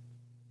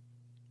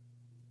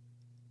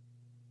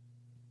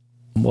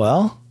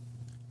 Well,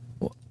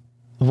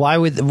 why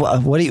would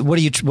what are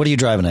you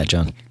driving at,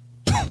 John?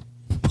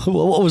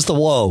 What was the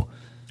woe?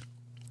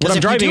 What I'm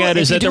driving at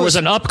is that there was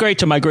an upgrade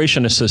to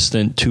Migration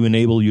Assistant to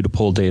enable you to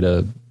pull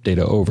data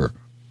over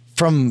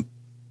from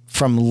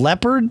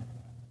Leopard,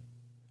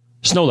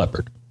 Snow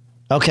Leopard.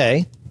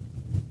 Okay,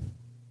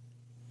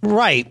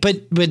 right,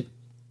 but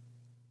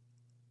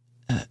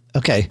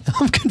okay,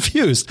 I'm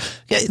confused.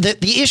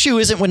 The issue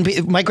isn't when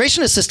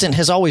Migration Assistant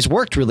has always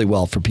worked really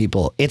well for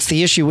people. It's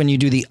the issue when you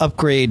do the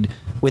upgrade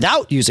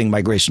without using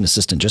Migration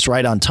Assistant, just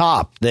right on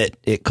top, that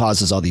it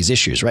causes all these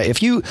issues, right?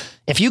 If you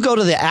go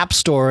to the App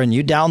Store and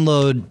you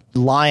download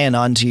Lion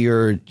onto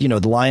your, the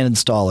Lion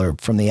installer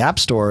from the App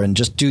Store and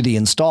just do the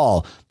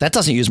install, that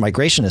doesn't use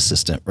Migration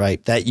Assistant,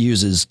 right? That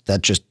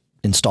just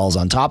installs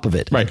on top of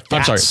it. Right.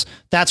 I'm sorry.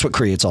 That's what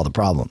creates all the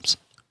problems.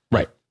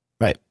 Right.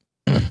 Right.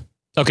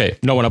 Okay.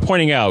 No, when I'm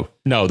pointing out,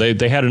 no,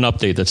 they had an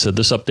update that said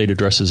this update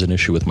addresses an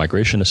issue with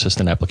Migration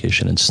Assistant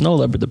application in Snow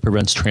Leopard that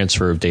prevents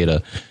transfer of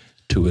data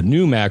to a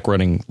new Mac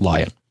running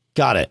Lion.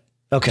 Got it.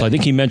 Okay. So I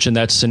think he mentioned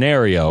that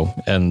scenario,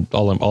 and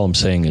all I'm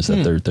saying is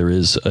that there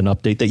is an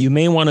update that you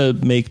may want to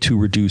make to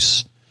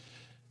reduce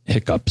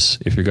hiccups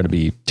if you're going to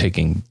be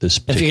taking this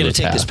particular path. If you're going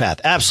to take this path.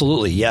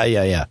 Absolutely.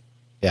 Yeah.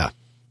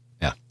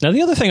 Now,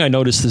 the other thing I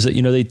noticed is that,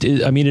 it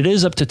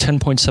is up to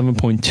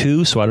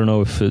 10.7.2, so I don't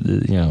know if,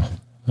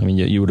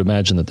 you would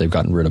imagine that they've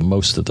gotten rid of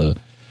most of the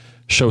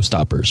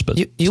showstoppers, but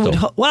you would.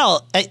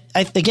 Well,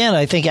 I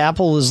think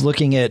Apple is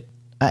looking at.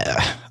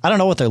 I don't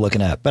know what they're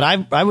looking at, but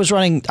I was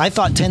running. I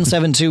thought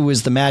 10.7.2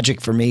 was the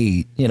magic for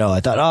me. I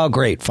thought, oh,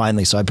 great,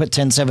 finally. So I put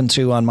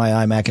 10.7.2 on my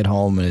iMac at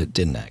home, and it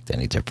didn't act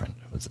any different.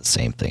 It was the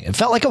same thing. It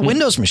felt like a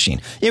Windows machine.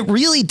 It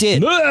really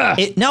did.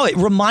 It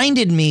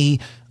reminded me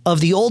of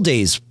the old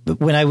days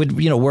when I would,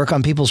 work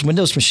on people's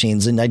Windows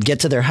machines and I'd get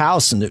to their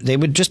house and they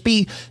would just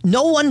be,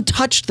 no one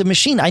touched the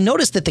machine. I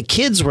noticed that the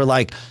kids were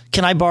like,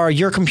 can I borrow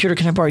your computer?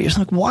 Can I borrow yours?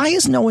 Like, why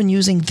is no one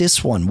using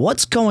this one?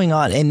 What's going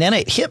on? And then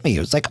it hit me. It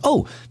was like,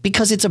 oh,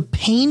 because it's a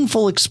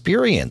painful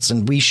experience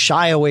and we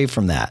shy away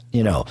from that,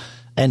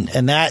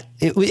 And that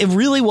it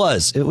really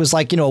was. It was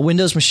like, a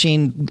Windows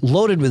machine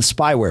loaded with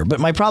spyware. But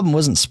my problem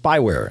wasn't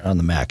spyware on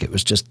the Mac. It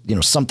was just,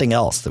 something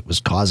else that was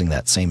causing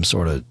that same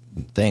sort of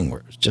thing where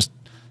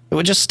it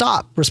would just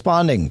stop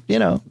responding,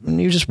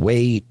 and you just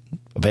wait.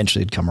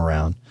 Eventually it'd come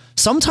around.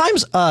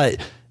 Sometimes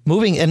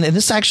moving, and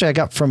this actually I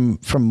got from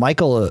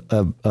Michael,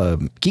 a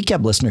Geek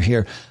Gab listener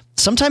here.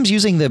 Sometimes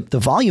using the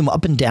volume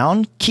up and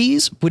down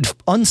keys would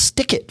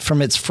unstick it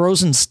from its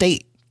frozen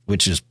state,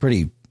 which is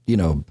pretty,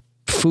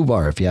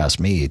 foobar, if you ask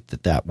me,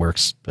 that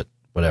works, but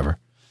whatever.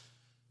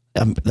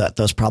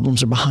 Those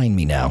problems are behind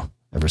me now,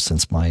 ever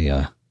since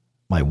my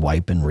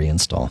wipe and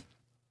reinstall.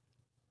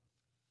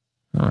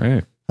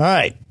 All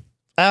right.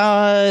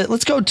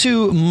 Let's go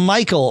to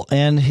Michael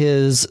and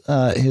his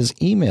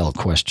email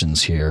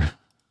questions here.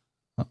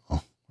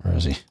 Uh-oh, where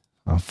is he?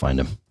 I'll find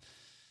him.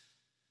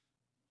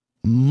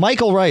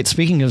 Michael writes,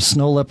 speaking of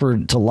Snow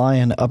Leopard to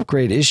Lion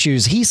upgrade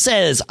issues, he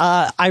says,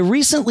 I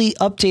recently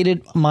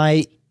updated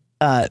my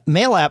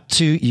mail app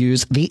to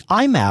use the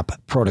IMAP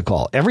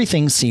protocol.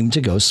 Everything seemed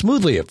to go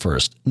smoothly at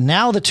first.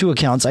 Now the 2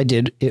 accounts I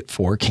did it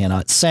for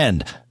cannot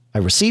send. I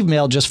receive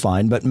mail just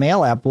fine, but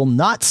Mail app will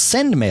not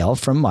send mail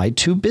from my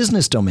 2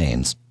 business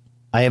domains.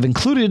 I have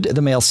included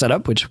the mail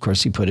setup, which of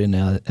course he put in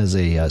as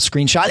a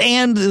screenshot,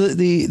 and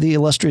the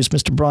illustrious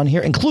Mr. Braun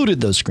here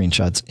included those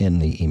screenshots in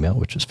the email,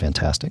 which was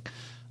fantastic.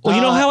 Well,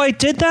 you know how I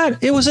did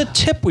that? It was a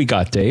tip we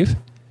got, Dave.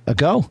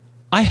 Go.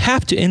 I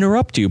have to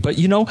interrupt you, but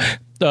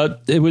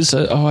it was,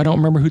 I don't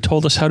remember who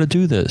told us how to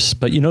do this,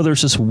 but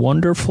there's this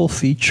wonderful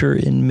feature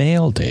in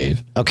Mail,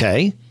 Dave.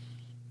 Okay.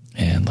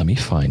 And let me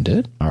find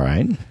it. All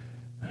right.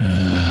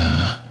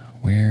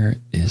 Where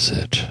is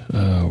it?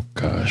 Oh,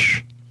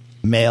 gosh.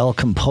 Mail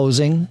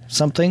composing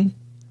something?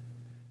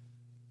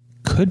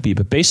 Could be,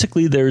 but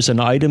basically there's an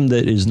item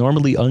that is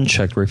normally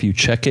unchecked where if you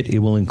check it, it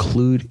will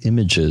include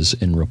images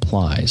in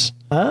replies.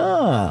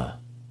 Ah.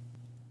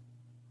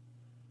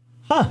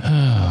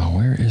 Huh.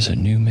 Where is it?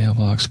 New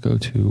mailbox. Go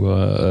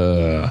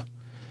to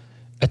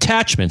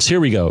attachments.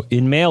 Here we go.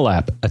 In Mail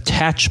app,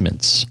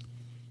 attachments.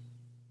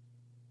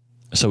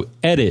 So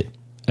edit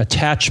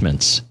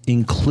attachments.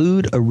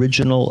 Include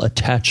original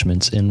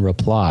attachments in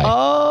reply.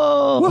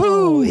 Oh,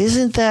 woohoo!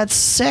 Isn't that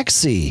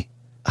sexy?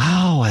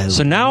 Oh,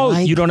 so now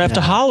like you don't have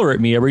to holler at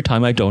me every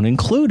time I don't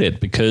include it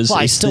because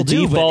I still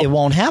do, but it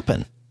won't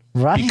happen.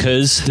 Right.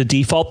 Because the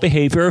default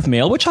behavior of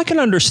Mail, which I can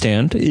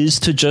understand, is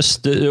to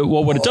just,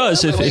 what it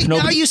does if nobody...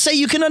 Now you say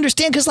you can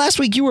understand because last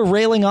week you were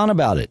railing on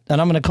about it, and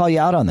I'm going to call you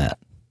out on that.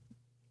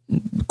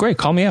 Great,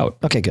 call me out.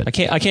 Okay, good.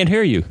 I can't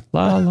hear you.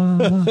 La, la,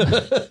 la.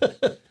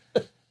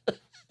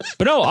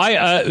 But no,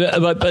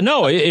 but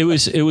no, it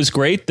was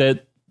great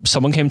that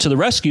someone came to the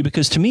rescue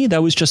because to me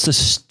that was just a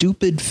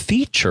stupid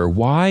feature.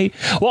 Why?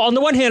 Well, on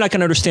the one hand, I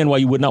can understand why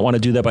you would not want to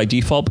do that by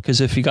default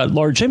because if you got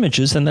large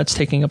images, then that's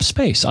taking up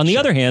space. On the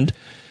other hand,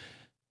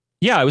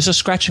 yeah, I was just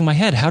scratching my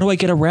head. How do I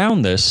get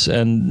around this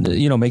and,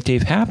 make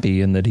Dave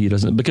happy and that he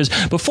doesn't? Because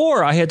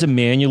before I had to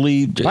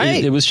manually,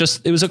 right. it was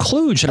a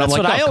kludge. And that's I'm like,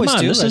 what I always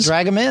do. I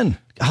drag him in.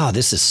 Oh,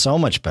 this is so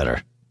much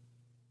better.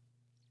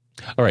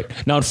 All right.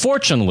 Now,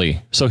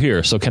 unfortunately, so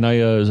can I,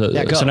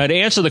 so now to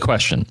answer the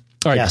question.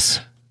 All right. Yes.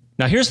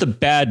 Now, here's the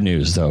bad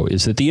news, though,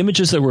 is that the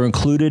images that were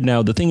included.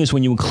 Now, the thing is,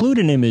 when you include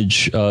an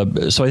image,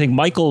 so I think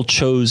Michael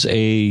chose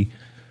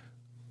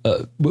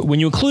when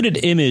you include an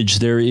image,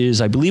 there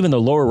is, I believe, in the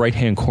lower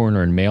right-hand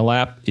corner in Mail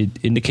app, it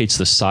indicates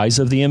the size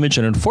of the image.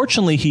 And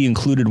unfortunately, he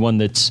included one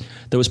that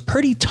was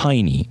pretty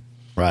tiny.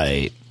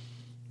 Right.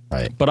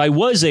 Right. But I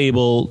was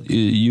able,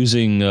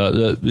 using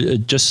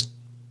just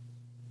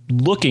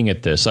looking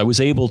at this, I was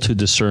able to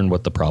discern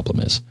what the problem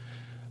is.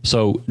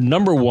 So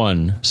number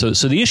one, so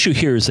the issue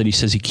here is that he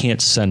says he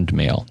can't send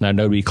mail. Now,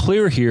 to be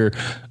clear here,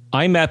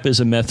 IMAP is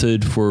a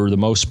method for the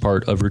most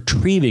part of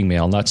retrieving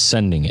mail, not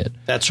sending it.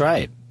 That's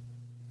right.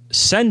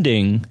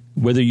 Sending,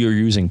 whether you're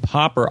using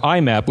POP or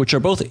IMAP, which are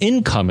both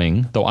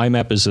incoming, though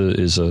IMAP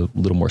is a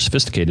little more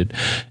sophisticated,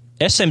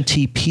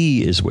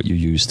 SMTP is what you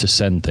use to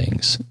send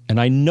things. And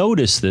I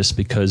noticed this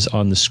because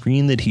on the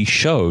screen that he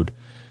showed,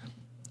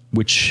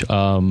 which,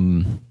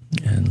 and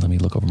let me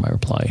look over my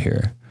reply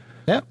here.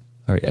 Yeah.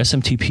 All right,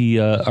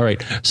 SMTP. All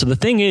right. So the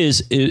thing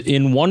is,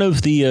 in one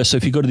of the, so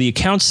if you go to the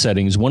account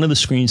settings, one of the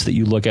screens that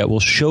you look at will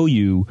show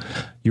you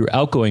your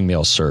outgoing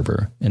mail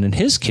server. And in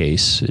his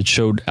case, it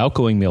showed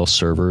outgoing mail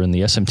server and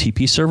the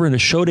SMTP server, and it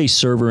showed a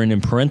server, and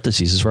in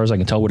parentheses, as far as I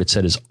can tell, what it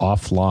said is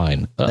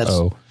offline.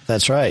 Uh-oh.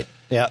 That's right.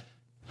 Yeah.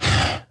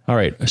 All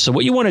right. So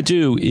what you want to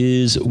do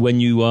is when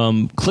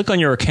you click on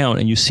your account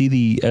and you see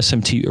the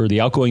SMT or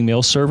the outgoing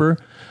mail server,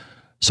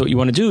 so what you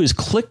want to do is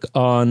click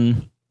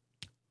on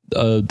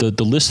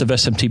the list of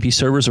SMTP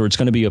servers, or it's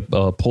going to be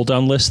a pull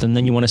down list, and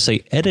then you want to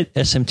say edit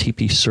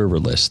SMTP server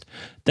list.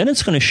 Then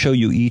it's going to show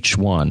you each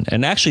one.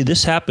 And actually,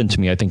 this happened to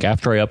me, I think,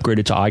 after I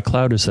upgraded to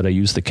iCloud, is that I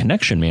used the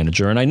connection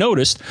manager, and I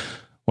noticed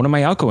one of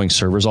my outgoing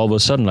servers, all of a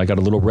sudden, I got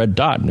a little red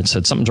dot, and it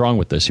said, something's wrong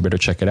with this. You better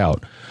check it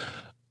out.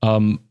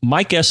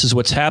 My guess is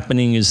what's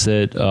happening is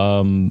that,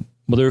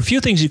 well, there are a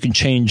few things you can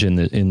change in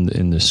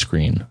the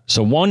screen.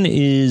 So one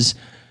is,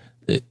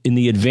 in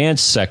the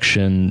advanced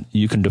section,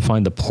 you can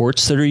define the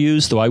ports that are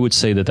used, though I would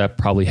say that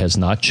probably has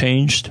not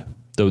changed,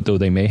 though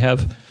they may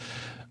have.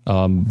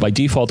 By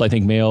default, I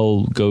think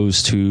mail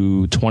goes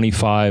to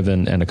 25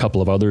 and a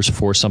couple of others,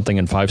 4 something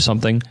and 5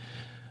 something.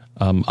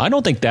 I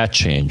don't think that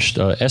changed.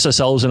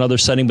 SSL is another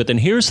setting, but then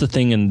here's the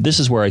thing, and this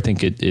is where I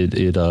think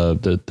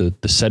the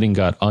setting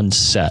got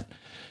unset.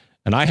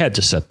 And I had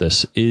to set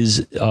this,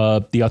 is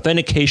the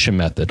authentication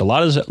method. A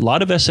lot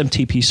of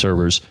SMTP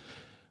servers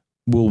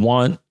will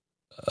want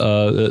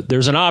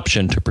there's an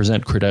option to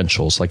present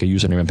credentials like a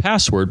username and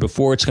password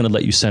before it's going to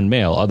let you send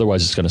mail.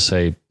 Otherwise, it's going to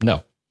say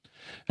no.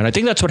 And I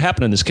think that's what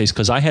happened in this case,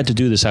 because I had to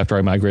do this after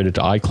I migrated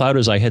to iCloud,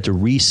 is I had to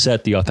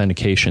reset the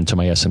authentication to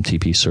my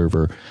SMTP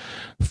server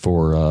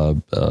for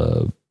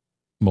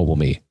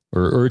MobileMe.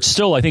 Or it's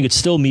still, I think it's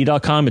still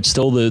me.com. It's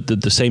still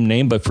the same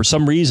name, but for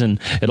some reason,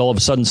 it all of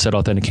a sudden said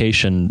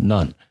authentication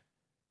none.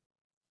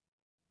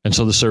 And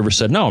so the server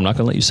said, no, I'm not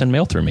going to let you send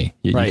mail through me.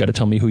 You got to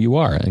tell me who you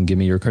are and give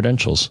me your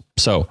credentials.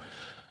 So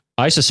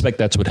I suspect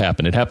that's what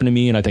happened. It happened to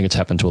me, and I think it's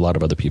happened to a lot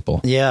of other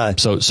people. Yeah.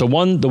 So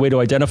the way to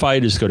identify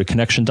it is go to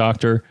Connection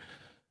Doctor.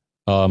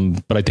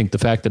 But I think the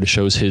fact that it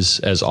shows his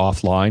as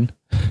offline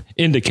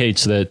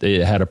indicates that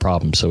it had a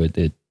problem. So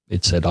it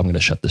said, I'm going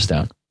to shut this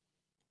down.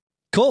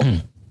 Cool.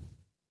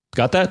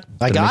 Got that?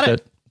 I got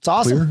it. It's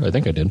awesome. Clear? I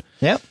think I did.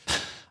 Yep.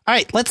 All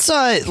right, let's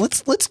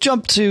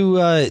jump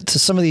to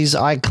some of these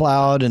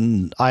iCloud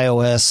and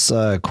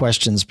iOS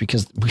questions,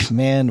 because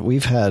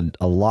we've had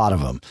a lot of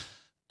them,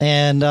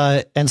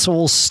 and so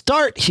we'll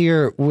start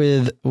here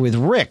with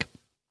Rick.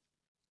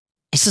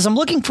 He says, I'm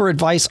looking for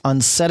advice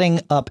on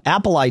setting up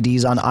Apple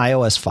IDs on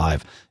iOS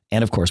 5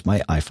 and, of course, my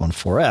iPhone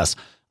 4S.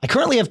 I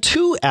currently have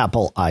 2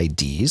 Apple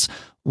IDs,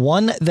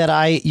 one that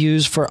I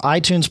use for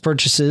iTunes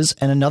purchases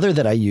and another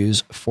that I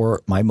use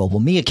for my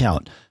MobileMe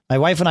account. My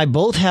wife and I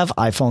both have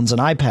iPhones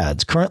and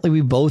iPads. Currently,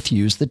 we both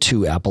use the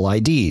 2 Apple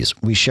IDs.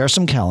 We share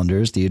some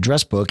calendars, the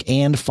address book,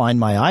 and Find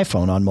My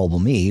iPhone on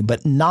MobileMe,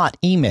 but not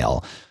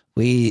email.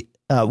 We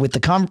with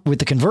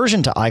the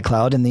conversion to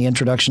iCloud and the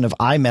introduction of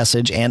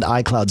iMessage and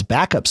iCloud's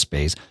backup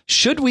space,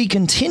 should we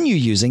continue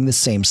using the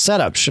same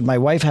setup? Should my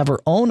wife have her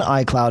own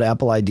iCloud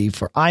Apple ID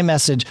for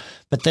iMessage,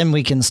 but then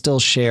we can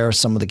still share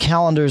some of the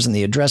calendars and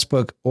the address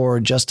book, or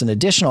just an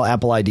additional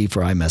Apple ID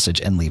for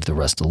iMessage and leave the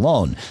rest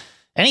alone?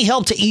 Any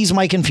help to ease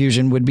my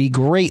confusion would be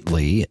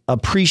greatly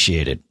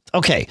appreciated.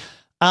 Okay.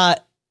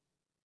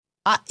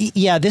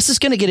 Yeah, this is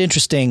going to get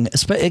interesting,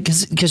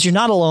 because you're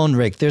not alone,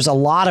 Rick. There's a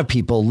lot of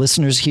people,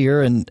 listeners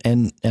here and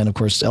of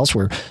course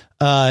elsewhere,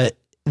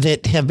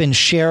 that have been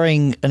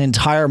sharing an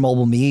entire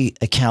MobileMe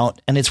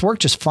account, and it's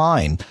worked just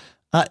fine.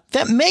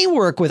 That may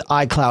work with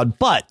iCloud,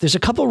 but there's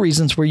a couple of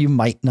reasons where you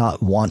might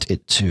not want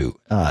it to.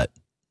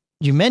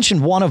 You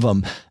mentioned one of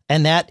them,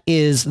 and that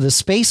is the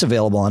space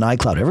available on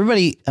iCloud.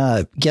 Everybody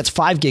gets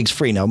 5 gigs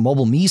free. Now,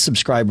 MobileMe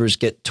subscribers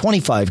get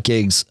 25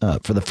 gigs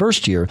for the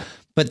first year,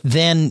 but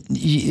then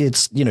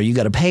it's, you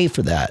got to pay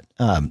for that.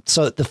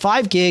 So the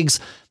 5 gigs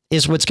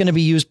is what's going to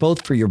be used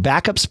both for your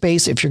backup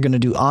space, if you're going to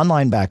do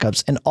online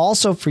backups, and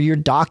also for your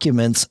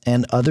documents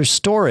and other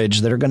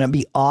storage that are going to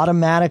be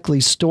automatically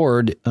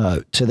stored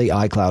to the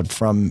iCloud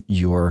from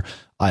your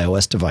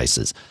iOS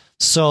devices.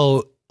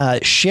 So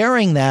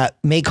sharing that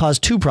may cause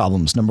 2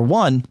 problems. Number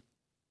 1,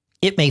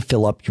 it may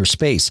fill up your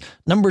space.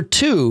 Number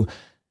 2,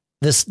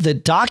 the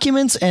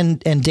documents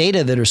and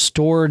data that are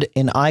stored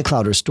in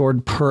iCloud are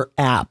stored per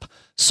app.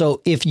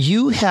 So if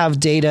you have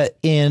data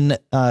in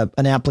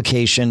an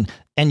application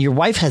and your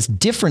wife has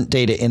different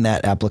data in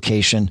that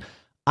application,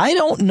 I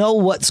don't know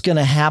what's going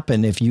to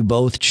happen if you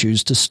both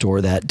choose to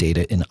store that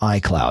data in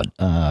iCloud.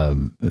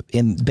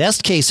 In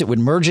best case, it would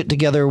merge it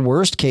together.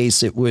 Worst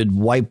case, it would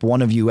wipe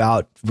one of you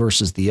out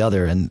versus the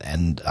other.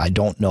 And I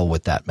don't know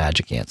what that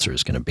magic answer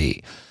is going to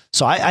be.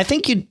 So I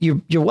think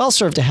you're well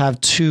served to have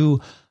 2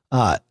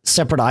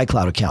 separate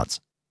iCloud accounts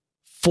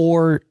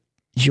for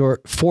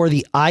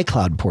the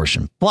iCloud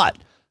portion. But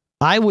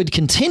I would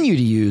continue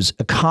to use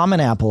a common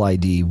Apple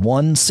ID,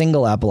 one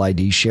single Apple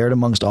ID shared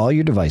amongst all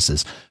your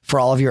devices for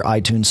all of your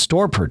iTunes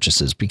store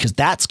purchases, because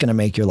that's going to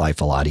make your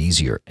life a lot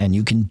easier, and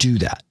you can do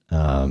that.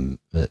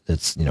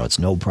 It's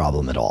no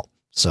problem at all.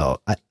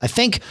 So I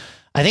think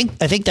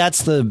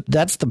that's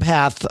the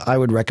path I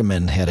would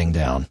recommend heading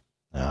down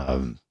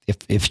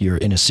if you're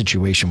in a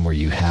situation where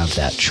you have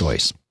that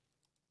choice.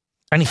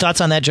 Any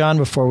thoughts on that, John,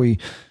 before we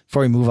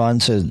move on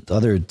to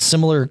other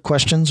similar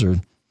questions? Or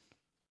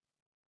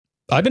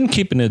I've been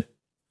keeping it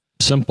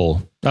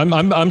simple.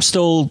 I'm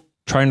still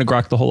trying to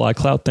grok the whole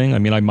iCloud thing. I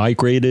mean, I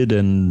migrated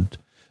and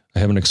I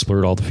haven't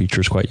explored all the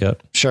features quite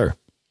yet. Sure.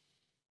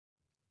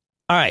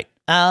 All right.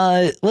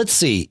 Let's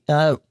see.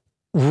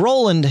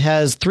 Roland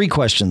has 3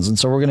 questions, and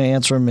so we're going to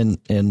answer them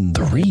in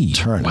 3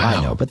 turn. Wow.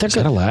 I know, but they're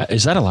good.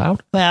 Is that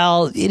allowed?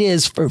 Well, it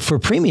is for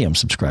premium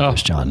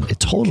subscribers, John. It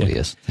totally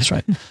is. That's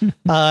right.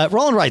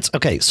 Roland writes,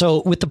 okay,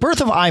 so with the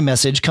birth of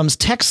iMessage comes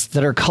texts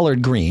that are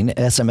colored green,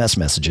 SMS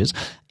messages,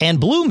 and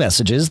blue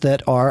messages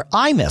that are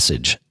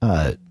iMessage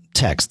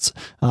texts.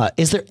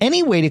 Is there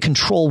any way to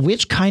control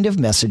which kind of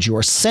message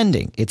you're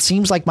sending? It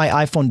seems like my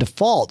iPhone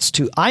defaults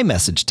to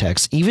iMessage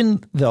text,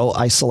 even though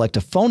I select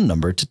a phone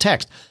number to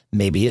text.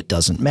 Maybe it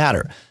doesn't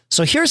matter.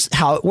 So here's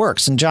how it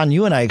works. And John,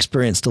 you and I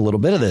experienced a little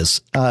bit of this.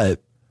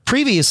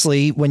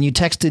 Previously, when you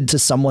texted to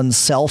someone's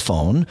cell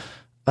phone,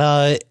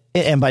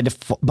 and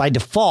by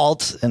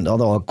default, and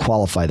although I'll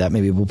qualify that,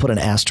 maybe we'll put an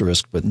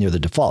asterisk but near the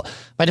default.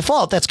 By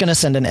default, that's going to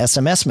send an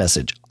SMS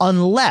message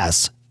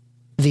unless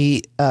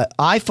the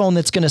iPhone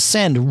that's going to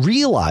send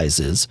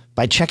realizes,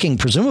 by checking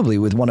presumably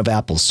with one of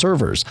Apple's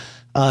servers,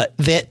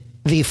 that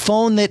the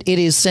phone that it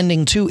is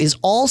sending to is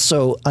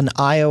also an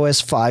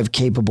iOS 5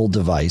 capable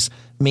device,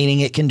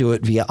 meaning it can do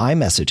it via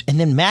iMessage. And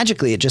then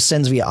magically it just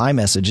sends via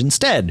iMessage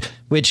instead,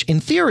 which in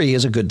theory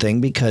is a good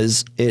thing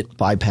because it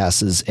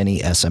bypasses any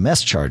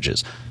SMS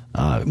charges.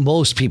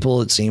 Most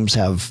people, it seems,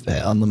 have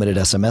unlimited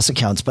SMS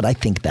accounts, but I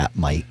think that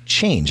might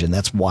change. And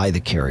that's why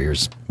the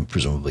carriers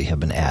presumably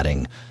have been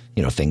adding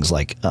things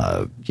like,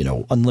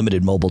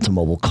 unlimited mobile to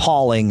mobile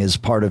calling as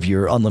part of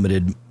your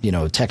unlimited,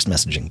 text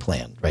messaging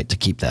plan, right? To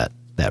keep that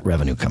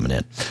revenue coming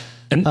in.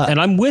 And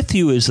I'm with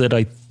you is that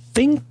I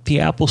think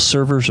the Apple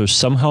servers are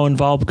somehow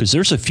involved because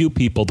there's a few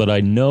people that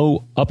I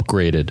know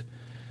upgraded.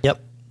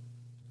 Yep.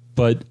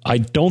 But I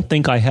don't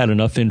think I had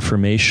enough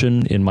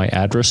information in my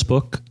address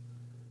book.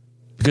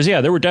 Because,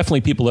 there were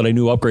definitely people that I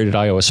knew upgraded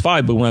iOS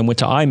 5, but when I went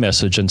to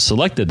iMessage and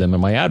selected them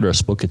in my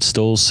address book, it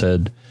still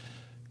said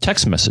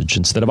text message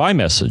instead of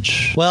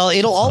iMessage. Well,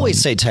 it'll always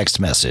say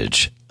text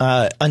message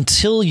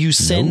until you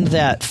send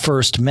that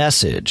first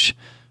message.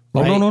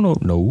 Right?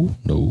 Oh,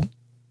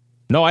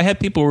 no. I had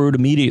people who would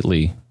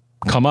immediately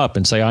come up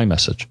and say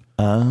iMessage.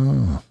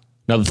 Oh.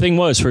 Now, the thing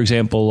was, for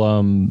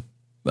example,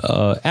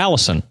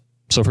 Allison.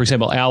 So, for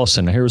example,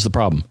 Allison, here was the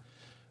problem.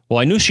 Well,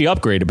 I knew she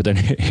upgraded, but then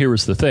here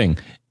was the thing,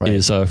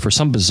 is for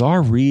some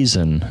bizarre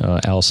reason,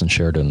 Allison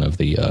Sheridan of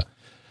the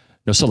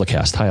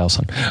NosillaCast. Hi,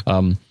 Allison.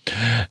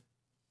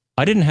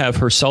 I didn't have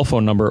her cell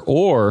phone number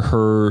or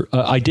her,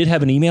 I did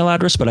have an email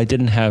address, but I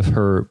didn't have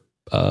her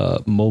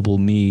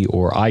MobileMe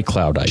or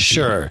iCloud ID.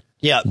 Sure.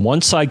 Yeah.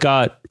 Once I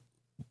got,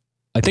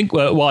 I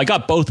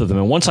got both of them.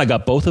 And once I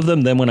got both of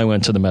them, then when I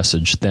went to the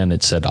message, then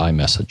it said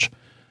iMessage.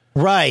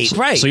 Right.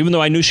 So even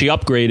though I knew she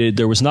upgraded,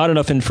 there was not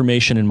enough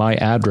information in my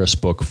address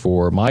book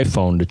for my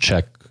phone to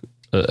check,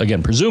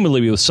 again,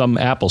 presumably with some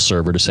Apple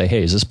server to say,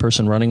 hey, is this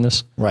person running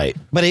this? Right.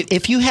 But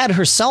if you had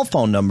her cell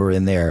phone number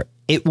in there,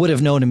 it would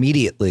have known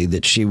immediately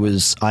that she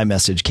was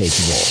iMessage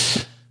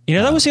capable.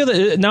 That was the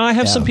other. Now I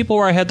have some people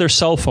where I had their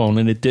cell phone,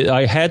 and it did.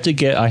 I had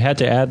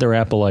to add their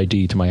Apple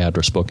ID to my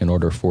address book in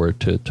order for it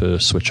to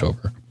switch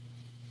over.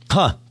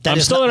 Huh? I'm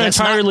still not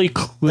entirely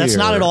clear. That's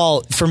not at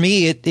all for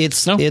me.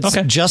 It's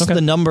just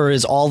the number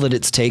is all that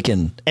it's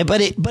taken, but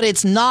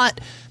it's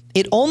not.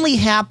 It only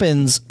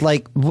happens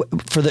like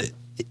for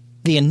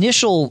the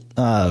initial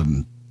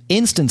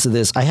instance of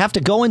this. I have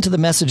to go into the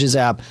Messages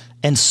app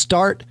and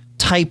start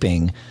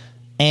typing,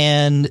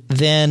 and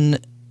then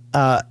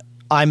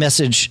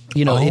iMessage,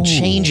 it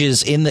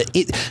changes in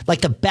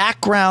the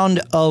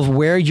background of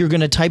where you're going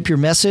to type your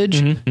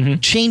message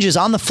changes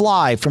on the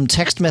fly from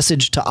text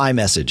message to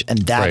iMessage. And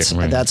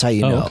that's how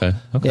you know.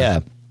 Okay.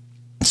 Yeah.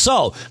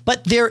 So,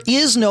 but there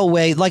is no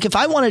way, like if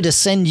I wanted to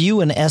send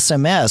you an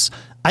SMS,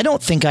 I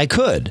don't think I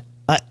could.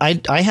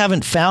 I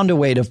haven't found a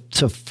way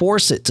to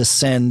force it to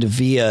send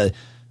via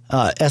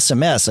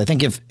SMS. I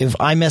think if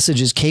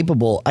iMessage is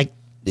capable,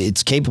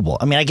 it's capable.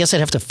 I mean, I guess I'd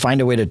have to find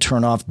a way to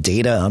turn off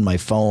data on my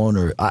phone,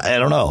 or I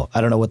don't know.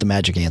 I don't know what the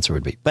magic answer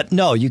would be. But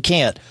no, you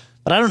can't.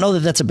 But I don't know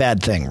that that's a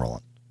bad thing,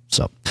 Roland.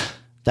 So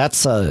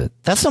that's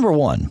number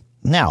one.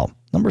 Now,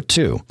 number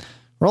two,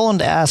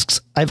 Roland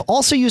asks, I've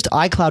also used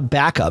iCloud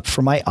backup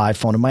for my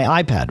iPhone and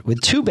my iPad.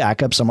 With 2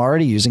 backups, I'm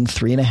already using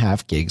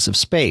 3.5 gigs of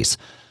space.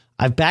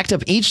 I've backed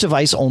up each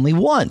device only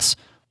once.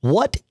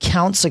 What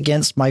counts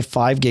against my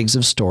 5 gigs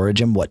of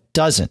storage and what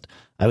doesn't?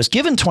 I was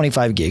given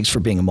 25 gigs for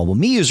being a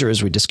MobileMe user,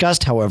 as we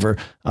discussed. However,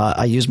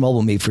 I use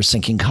MobileMe for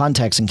syncing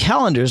contacts and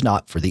calendars,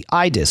 not for the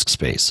iDisk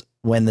space.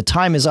 When the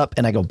time is up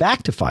and I go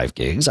back to 5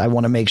 gigs, I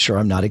want to make sure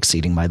I'm not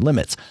exceeding my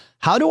limits.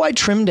 How do I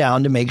trim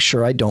down to make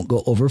sure I don't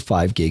go over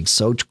 5 gigs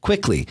so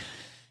quickly?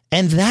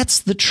 And that's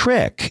the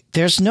trick.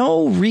 There's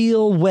no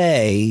real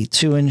way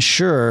to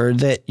ensure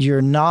that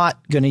you're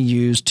not going to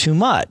use too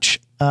much.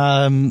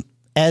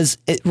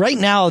 Right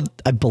now,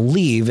 I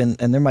believe, and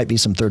there might be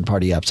some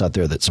third-party apps out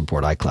there that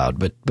support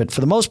iCloud, but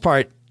for the most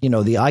part, the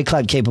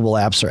iCloud-capable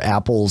apps are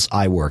Apple's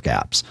iWork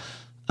apps.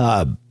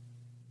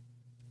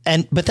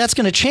 But that's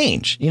going to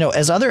change.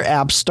 As other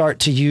apps start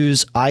to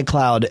use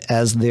iCloud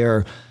as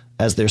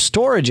their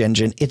storage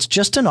engine, it's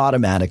just an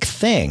automatic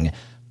thing.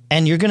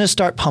 And you're going to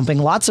start pumping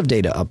lots of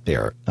data up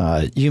there.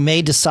 You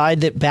may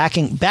decide that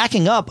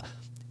backing up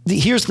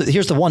here's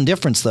the one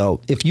difference,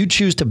 though. If you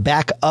choose to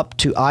back up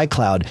to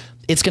iCloud,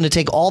 it's going to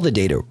take all the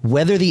data,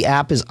 whether the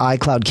app is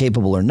iCloud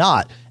capable or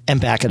not, and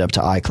back it up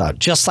to iCloud,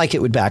 just like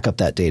it would back up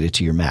that data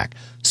to your Mac.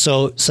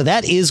 So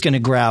that is going to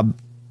grab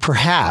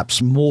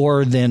perhaps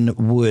more than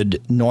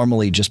would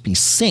normally just be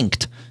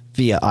synced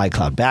via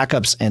iCloud.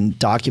 Backups and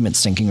document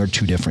syncing are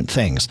two different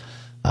things.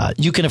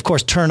 You can, of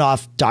course, turn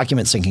off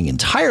document syncing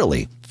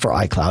entirely for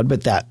iCloud,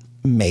 but that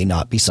may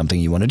not be something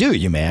you want to do.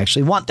 You may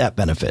actually want that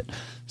benefit.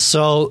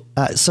 So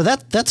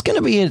that's going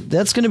to be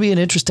an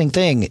interesting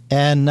thing,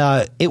 and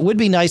it would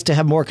be nice to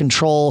have more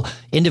control.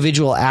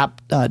 Individual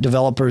app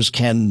developers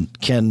can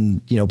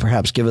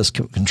perhaps give us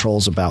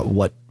controls about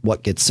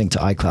what gets synced to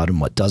iCloud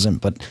and what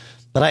doesn't. But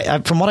I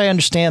from what I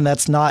understand,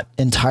 that's not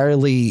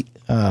entirely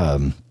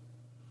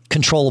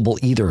controllable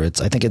either. I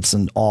think it's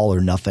an all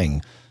or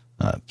nothing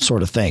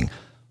sort of thing.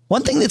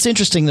 One thing that's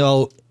interesting,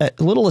 though, a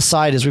little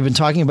aside, as we've been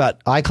talking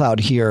about iCloud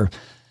here,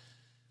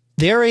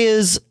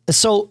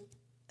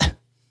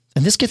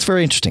 and this gets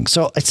very interesting.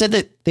 So I said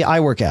that the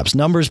iWork apps,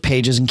 Numbers,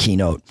 Pages, and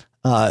Keynote,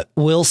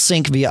 will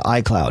sync via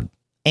iCloud.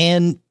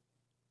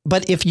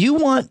 But if you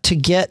want to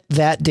get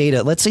that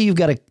data, let's say you've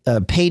got a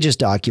Pages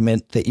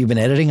document that you've been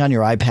editing on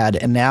your iPad,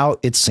 and now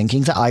it's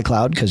syncing to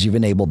iCloud because you've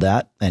enabled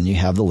that, and you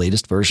have the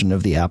latest version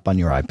of the app on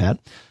your iPad.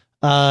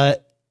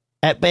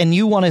 And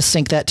you want to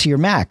sync that to your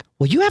Mac.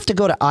 Well, you have to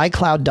go to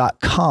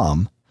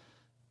iCloud.com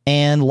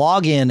and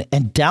log in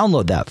and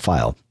download that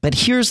file. But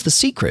here's the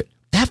secret.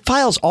 That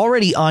file's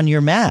already on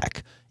your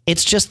Mac.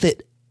 It's just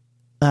that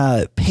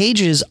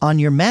Pages on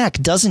your Mac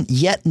doesn't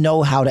yet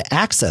know how to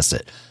access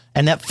it.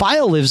 And that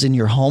file lives in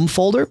your home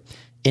folder,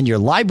 in your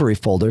library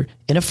folder,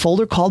 in a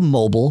folder called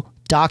Mobile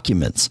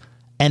Documents.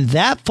 And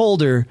that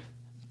folder,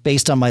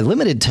 based on my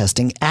limited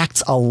testing,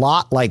 acts a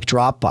lot like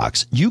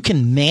Dropbox. You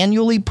can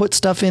manually put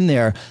stuff in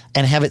there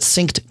and have it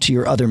synced to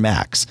your other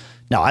Macs.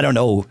 Now, I don't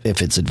know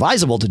if it's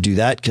advisable to do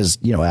that because,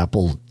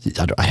 Apple,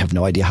 I have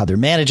no idea how they're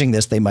managing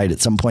this. They might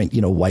at some point,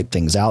 wipe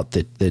things out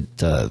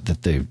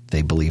that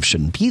they believe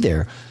shouldn't be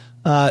there.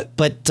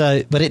 But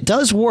it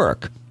does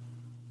work.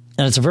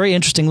 And it's a very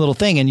interesting little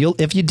thing. And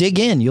if you dig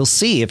in, you'll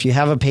see if you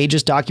have a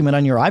Pages document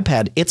on your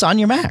iPad, it's on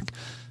your Mac.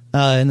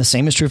 And the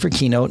same is true for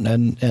Keynote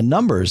and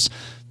Numbers.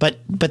 But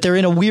they're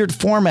in a weird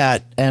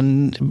format,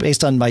 and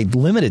based on my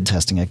limited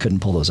testing, I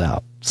couldn't pull those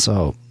out.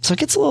 So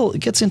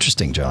it gets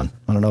interesting, John.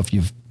 I don't know if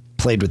you've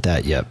played with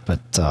that yet, but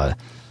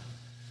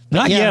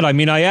not yet. I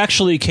mean, I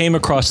actually came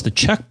across the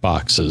check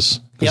boxes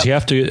because you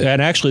have to,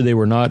 and actually they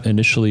were not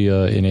initially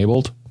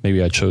enabled.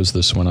 Maybe I chose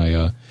this when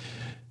I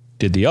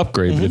did the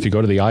upgrade. But if you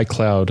go to the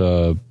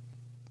iCloud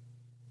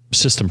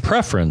system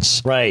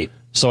preference, right?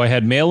 So I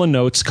had mail and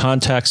notes,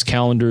 contacts,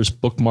 calendars,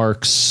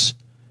 bookmarks.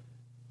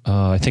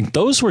 I think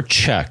those were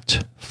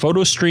checked.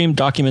 Photo stream,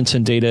 documents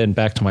and data, and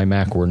back to my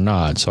Mac were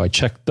not. So I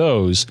checked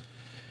those.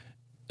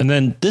 And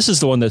then this is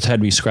the one that's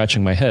had me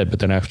scratching my head. But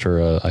then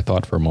after I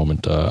thought for a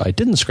moment, I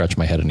didn't scratch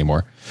my head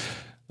anymore.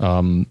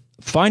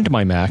 Find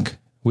My Mac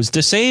was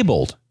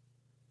disabled.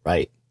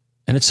 Right.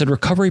 And it said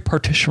recovery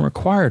partition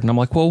required. And I'm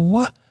like, well,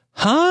 what?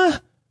 Huh?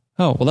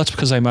 Oh, well, that's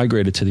because I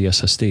migrated to the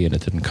SSD and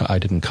I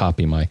didn't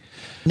copy my.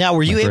 Now,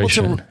 were you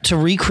migration. able to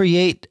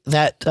recreate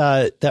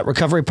that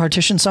recovery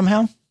partition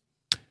somehow?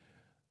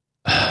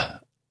 I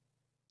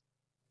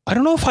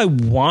don't know if I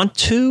want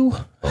to.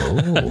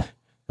 Oh,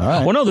 all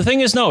right. Well, no, the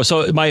thing is, no.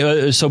 So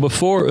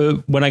before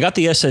when I got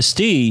the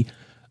SSD,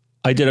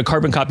 I did a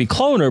carbon copy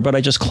cloner, but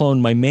I just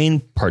cloned my main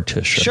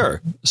partition.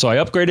 Sure. So I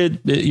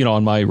upgraded,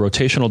 on my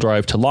rotational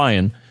drive to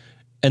Lion,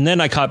 and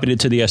then I copied it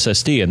to the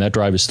SSD, and that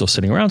drive is still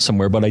sitting around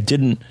somewhere. But I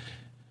didn't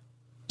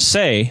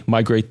say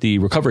migrate the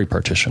recovery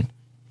partition.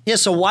 Yeah.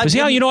 So why? Because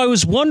I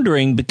was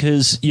wondering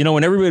because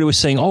when everybody was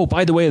saying, oh,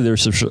 by the way,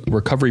 there's a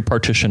recovery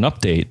partition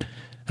update.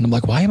 And I'm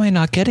like, why am I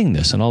not getting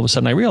this? And all of a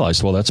sudden I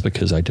realized, well, that's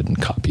because I didn't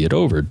copy it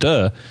over.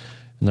 Duh.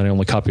 And then I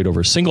only copied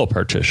over a single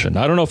partition.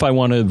 I don't know if I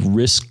want to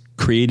risk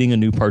creating a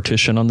new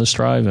partition on this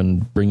drive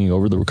and bringing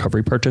over the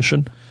recovery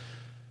partition.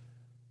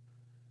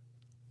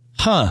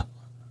 Huh.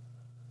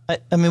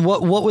 I mean,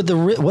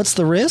 what's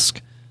the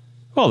risk?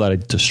 Well, that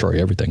I'd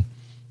destroy everything.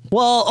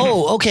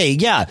 Well, okay.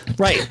 Yeah.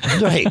 Right.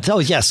 Oh,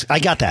 yes. I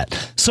got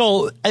that.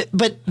 So,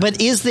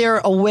 but is there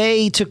a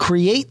way to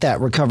create that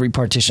recovery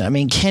partition? I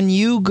mean, can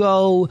you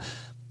go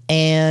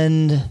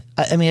and,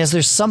 is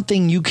there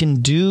something you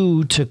can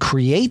do to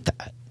create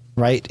that?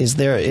 Right. Is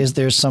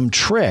there some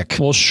trick?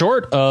 Well,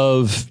 short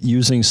of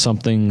using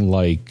something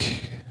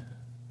like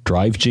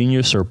Drive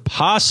Genius or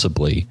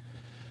possibly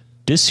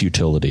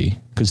Disutility,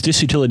 because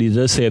Disutility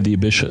does have the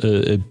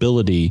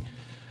ability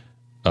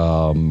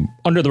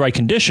under the right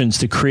conditions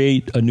to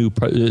create a new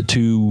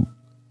to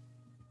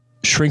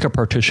shrink a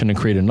partition and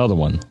create another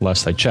one.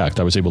 Last I checked,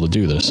 I was able to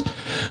do this,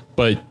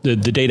 but the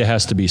data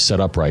has to be set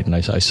up right, and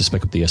I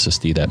suspect with the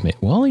SSD that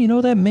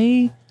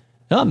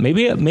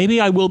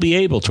maybe I will be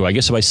able to. I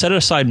guess if I set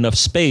aside enough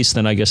space,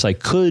 then I guess I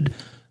could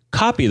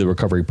copy the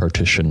recovery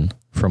partition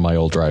from my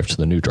old drive to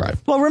the new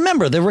drive. Well,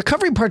 remember, the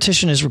recovery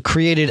partition is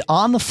created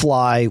on the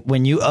fly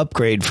when you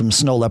upgrade from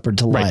Snow Leopard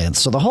to Lions. Right.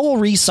 So the whole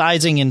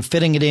resizing and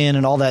fitting it in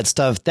and all that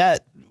stuff,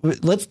 that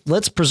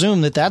let's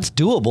presume that that's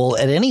doable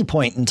at any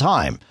point in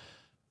time.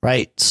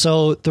 Right.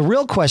 So the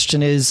real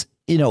question is,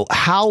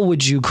 how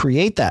would you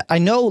create that? I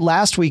know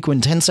last week when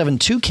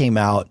 10.7.2 came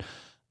out,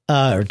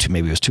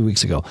 maybe it was 2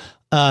 weeks ago,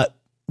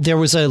 there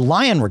was a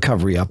Lion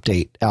recovery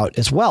update out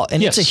as well.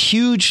 And It's a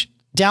huge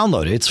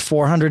download. It's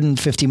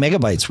 450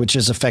 megabytes, which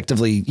is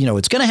effectively,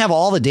 it's going to have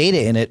all the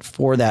data in it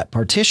for that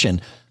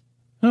partition.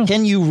 Oh.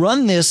 Can you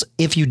run this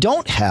if you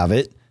don't have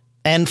it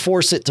and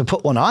force it to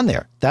put one on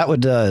there? That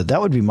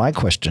would be my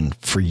question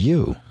for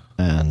you.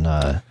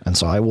 And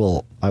so I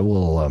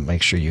will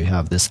make sure you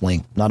have this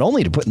link, not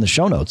only to put in the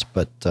show notes,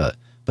 but to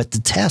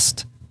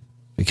test,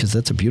 because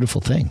that's a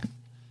beautiful thing.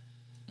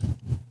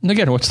 And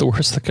again, what's the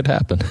worst that could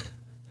happen?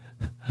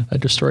 I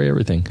destroy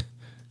everything.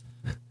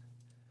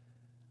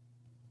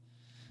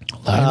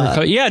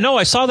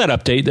 I saw that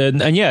update.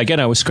 And again,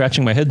 I was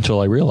scratching my head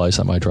until I realized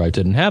that my drive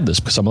didn't have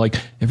this, because I'm like,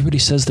 everybody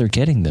says they're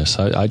getting this.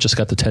 I just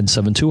got the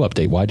 10.7.2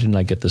 update. Why didn't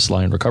I get this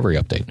Lion recovery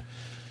update?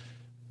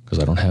 Because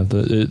I don't have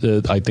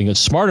the I think it's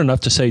smart enough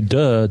to say,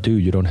 duh,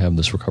 dude, you don't have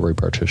this recovery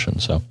partition.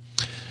 So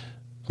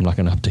I'm not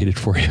going to update it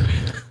for you.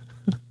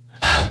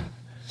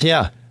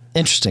 Yeah.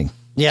 Interesting.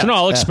 Yeah. So no,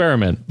 I'll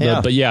experiment.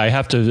 Yeah. But I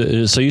have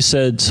to. So you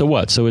said, so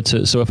what? So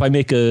so if I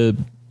make a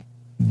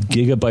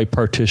gigabyte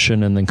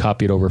partition and then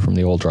copy it over from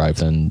the old drive,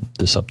 then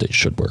this update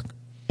should work.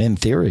 In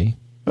theory.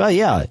 Well,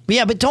 yeah.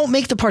 Yeah, but don't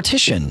make the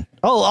partition.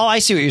 Oh, I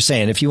see what you're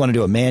saying. If you want to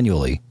do it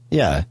manually.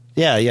 Yeah.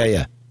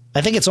 I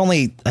think it's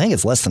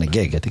less than a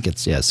gig. I think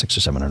it's 600 or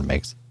 700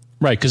 megs.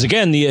 Right, because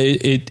again,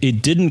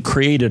 it didn't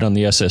create it on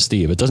the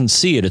SSD. If it doesn't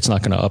see it, it's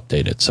not going to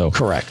update it. So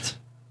correct.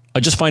 I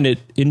just find it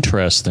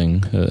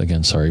interesting.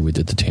 Again, sorry, we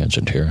did the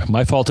tangent here.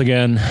 My fault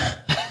again.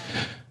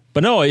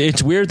 But no,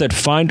 it's weird that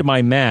Find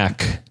My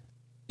Mac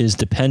is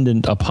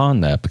dependent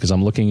upon that, because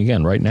I'm looking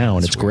again right now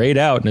and it's grayed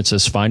out and it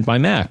says Find My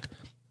Mac.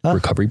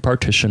 Recovery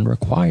partition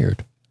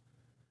required.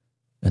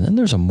 And then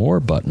there's a More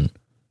button.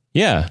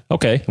 Yeah,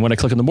 okay. And when I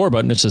click on the More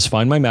button, it says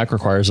Find My Mac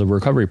requires a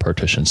recovery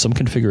partition. Some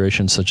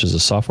configurations, such as a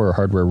software or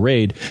hardware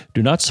RAID,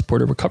 do not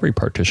support a recovery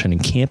partition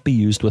and can't be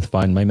used with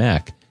Find My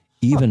Mac.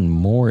 Even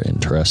more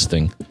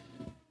interesting.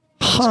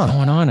 What's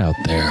going on out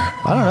there?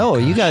 I don't know.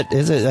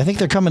 I think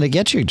they're coming to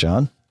get you,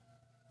 John.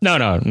 No.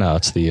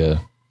 It's the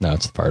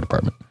fire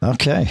department.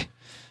 Okay.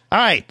 All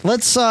right.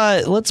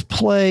 Let's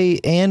play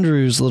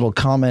Andrew's little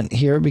comment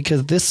here,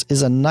 because this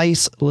is a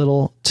nice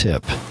little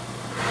tip.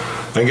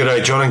 And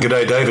g'day, John, and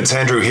g'day, Dave. It's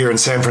Andrew here in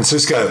San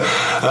Francisco.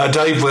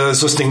 Dave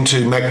was listening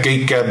to Mac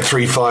Geek Gab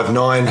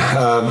 359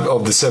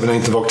 of the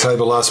 17th of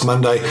October last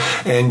Monday,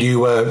 and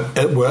you were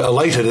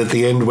elated at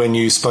the end when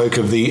you spoke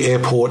of the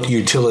airport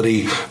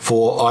utility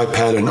for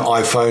iPad and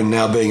iPhone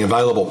now being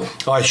available.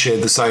 I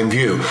shared the same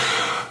view.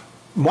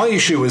 My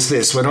issue is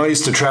this: when I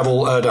used to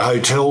travel to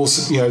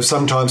hotels,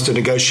 sometimes to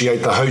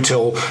negotiate the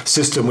hotel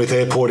system with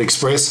Airport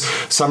Express,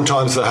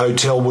 sometimes the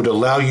hotel would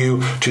allow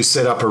you to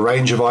set up a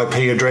range of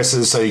IP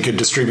addresses so you could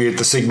distribute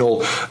the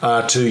signal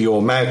to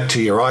your Mac,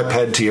 to your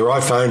iPad, to your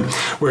iPhone,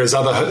 whereas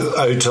other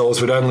hotels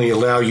would only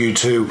allow you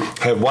to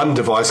have one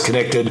device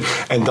connected,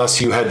 and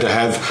thus you had to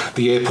have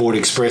the Airport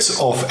Express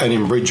off and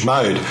in bridge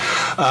mode.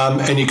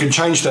 And you can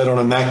change that on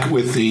a Mac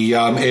with the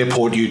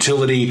airport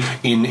utility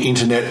in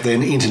internet,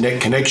 then internet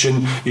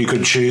connection. You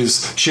could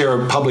choose share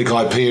a public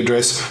IP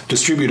address,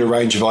 distribute a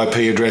range of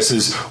IP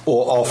addresses,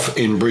 or off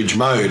in bridge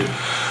mode.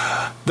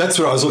 That's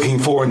what I was looking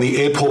for in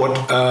the airport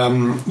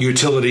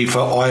utility for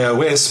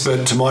iOS,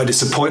 but to my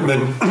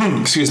disappointment,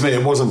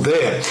 it wasn't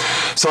there.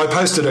 So I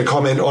posted a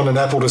comment on an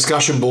Apple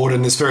discussion board,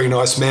 and this very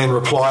nice man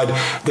replied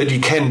that you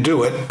can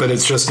do it, but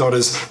it's just not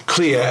as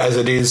clear as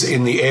it is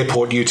in the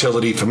airport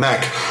utility for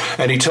Mac.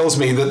 And he tells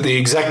me that the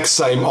exact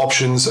same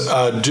options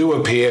do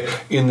appear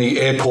in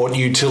the airport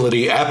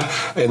utility app,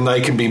 and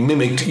they can be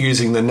mimicked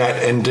using the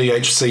NAT and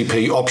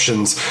DHCP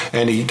options.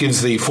 And he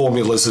gives the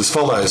formulas as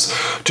follows.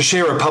 To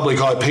share a public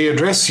IP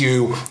address,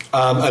 you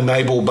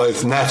enable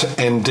both NAT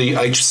and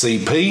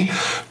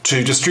DHCP.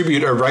 To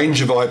distribute a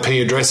range of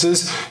IP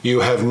addresses, you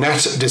have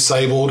NAT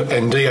disabled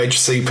and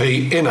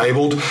DHCP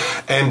enabled.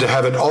 And to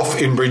have it off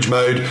in bridge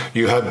mode,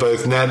 you have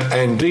both NAT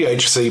and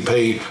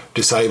DHCP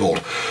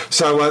disabled.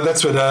 So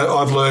that's what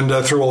I've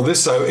learned through all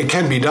this. So it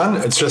can be done.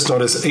 It's just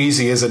not as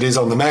easy as it is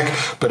on the Mac,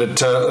 but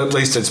at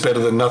least it's better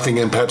than nothing,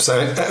 and perhaps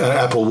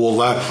Apple will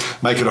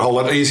make it a whole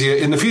lot easier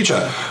in the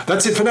future.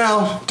 That's it for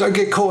now. Don't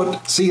get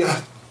caught. See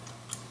ya.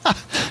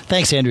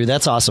 Thanks, Andrew.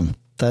 That's awesome.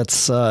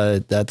 That's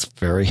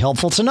very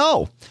helpful to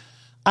know.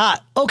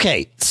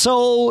 Okay,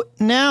 so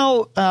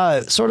now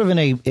sort of in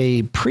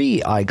a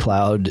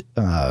pre-iCloud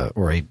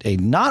or a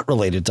not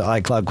related to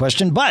iCloud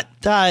question, but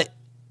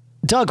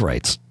Doug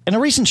writes, in a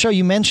recent show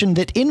you mentioned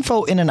that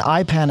info in an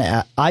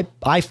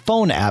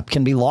iPhone app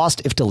can be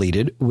lost if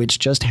deleted, which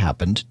just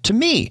happened to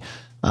me.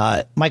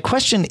 My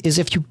question is,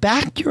 if you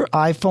back your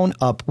iPhone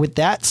up, would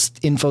that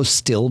info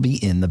still be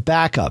in the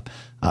backup?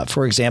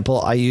 For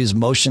example, I use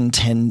Motion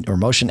 10 or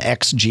Motion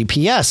X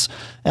GPS.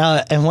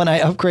 And when I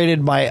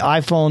upgraded my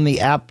iPhone,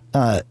 the app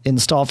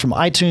installed from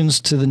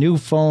iTunes to the new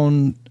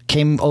phone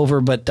came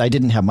over, but I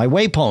didn't have my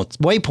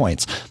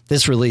waypoints.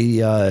 This really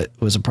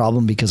was a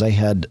problem because I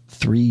had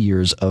 3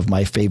 years of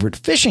my favorite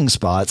fishing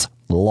spots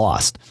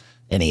lost.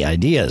 Any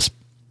ideas?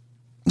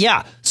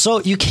 Yeah,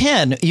 so you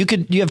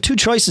have two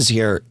choices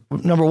here.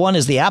 Number one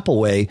is the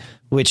Apple way,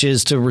 which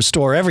is to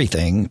restore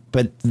everything,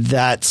 but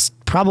that's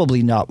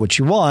probably not what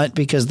you want,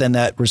 because then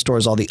that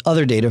restores all the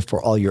other data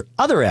for all your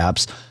other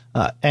apps,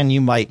 and you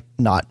might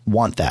not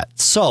want that.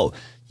 So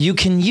you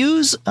can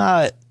use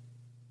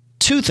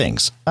two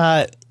things.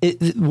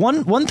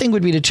 One thing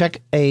would be to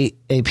check a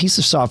piece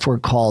of software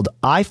called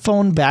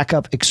iPhone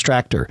Backup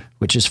Extractor,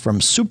 which is from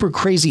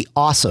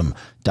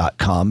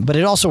supercrazyawesome.com, but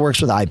it also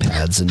works with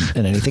iPads and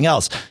anything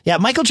else. Yeah,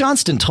 Michael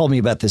Johnston told me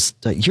about this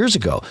years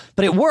ago,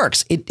 but it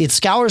works. It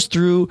scours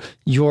through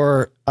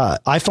your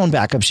iPhone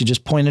backups. You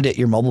just point it at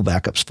your mobile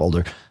backups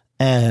folder,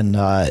 and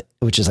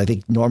which is, I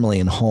think, normally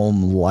in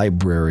Home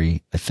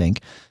Library, I think.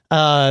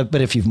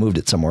 But if you've moved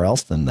it somewhere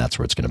else, then that's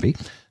where it's going to be.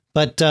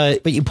 But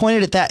you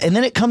pointed at that, and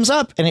then it comes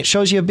up and it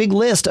shows you a big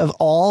list of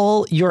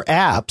all your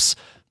apps,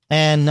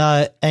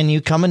 and you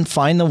come and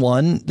find the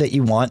one that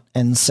you want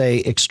and say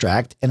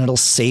extract, and it'll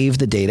save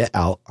the data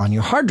out on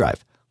your hard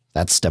drive.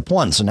 That's step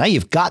one. So now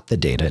you've got the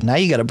data. Now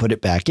you got to put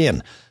it back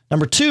in.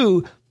 Number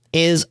two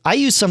is I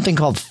use something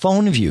called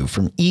PhoneView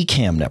from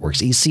Ecamm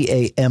Networks.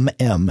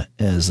 ECAMM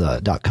is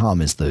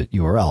 .com is the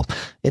URL.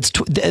 It's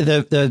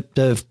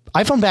the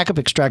iPhone Backup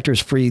Extractor is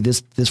free.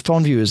 This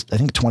PhoneView is, I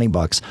think,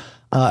 $20.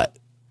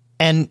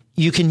 And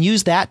you can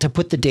use that to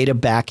put the data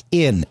back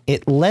in.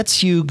 It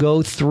lets you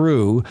go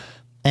through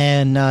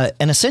and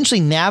essentially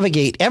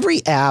navigate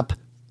every app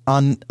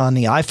on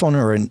the iPhone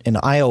or in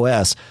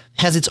iOS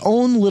has its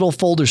own little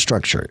folder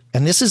structure.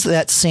 And this is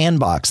that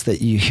sandbox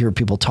that you hear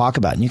people talk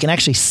about. And you can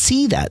actually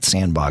see that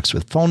sandbox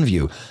with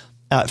PhoneView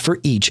for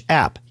each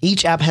app.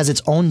 Each app has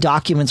its own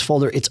documents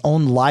folder, its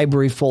own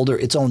library folder,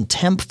 its own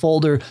temp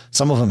folder.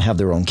 Some of them have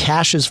their own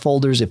caches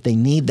folders if they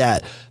need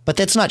that. But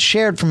that's not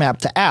shared from app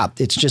to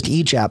app. It's just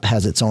each app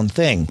has its own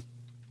thing.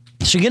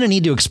 So you're going to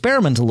need to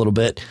experiment a little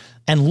bit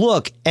and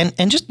look,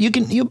 and just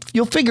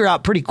you'll figure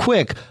out pretty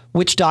quick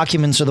which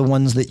documents are the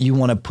ones that you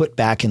want to put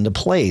back into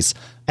place.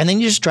 And then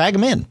you just drag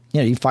them in.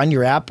 You find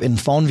your app in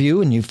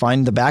PhoneView and you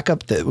find the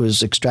backup that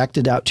was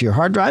extracted out to your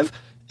hard drive,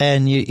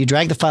 and you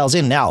drag the files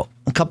in. Now,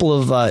 a couple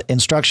of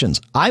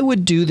instructions. I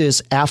would do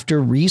this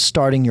after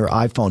restarting your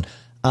iPhone.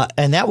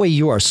 And that way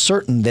you are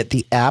certain that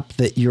the app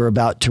that you're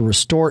about to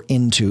restore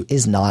into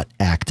is not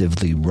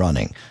actively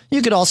running.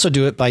 You could also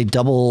do it by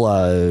double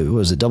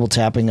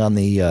tapping on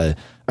the,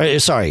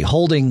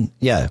 holding.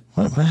 Yeah.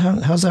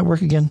 How's that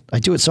work again? I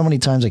do it so many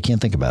times I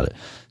can't think about it.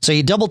 So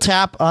you double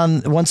tap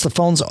on once the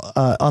phone's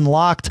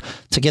unlocked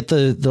to get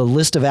the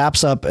list of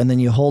apps up, and then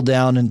you hold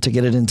down and to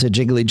get it into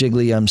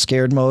jiggly I'm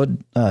scared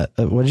mode. What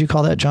did you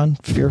call that, John?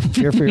 Fear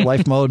for your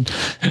life mode.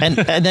 And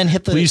then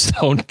hit the please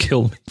don't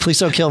kill me. Please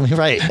don't kill me.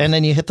 Right. And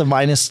then you hit the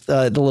minus,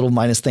 the little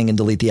minus thing, and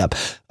delete the app.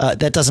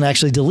 That doesn't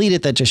actually delete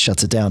it. That just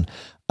shuts it down.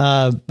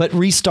 But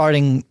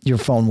restarting your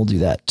phone will do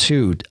that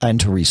too.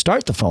 And to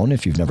restart the phone,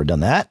 if you've never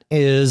done that,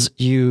 is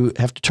you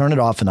have to turn it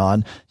off and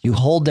on. You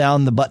hold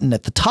down the button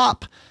at the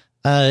top.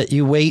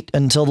 You wait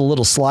until the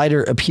little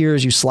slider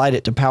appears. You slide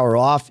it to power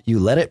off. You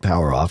let it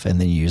power off,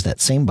 and then you use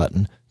that same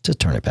button to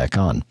turn it back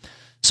on.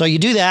 So you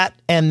do that,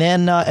 and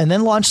then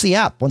launch the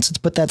app once it's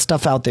put that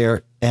stuff out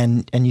there,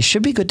 and you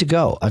should be good to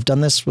go. I've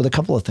done this with a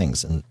couple of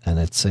things, and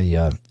it's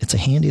a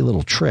handy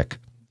little trick.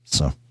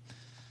 So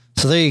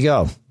there you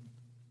go.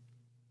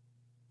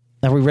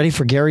 Are we ready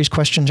for Gary's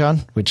question,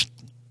 John? Which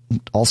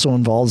also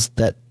involves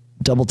that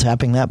double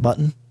tapping that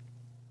button.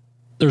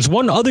 There's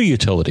one other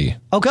utility.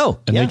 Oh, go.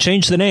 And they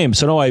changed the name.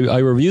 So, no, I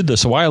reviewed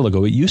this a while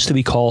ago. It used to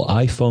be called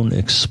iPhone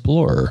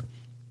Explorer.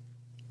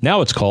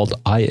 Now it's called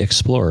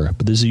iExplorer.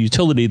 But there's a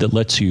utility that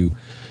lets you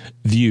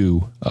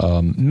view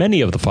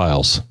many of the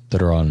files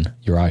that are on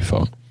your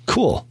iPhone.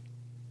 Cool.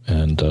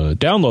 And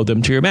download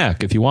them to your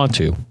Mac if you want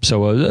to.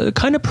 So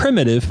kind of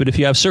primitive, but if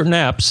you have certain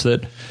apps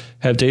that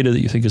have data that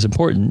you think is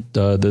important,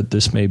 that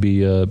this may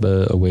be a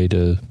way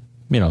to,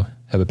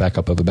 have a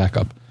backup of a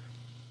backup.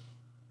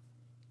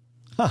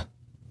 Huh.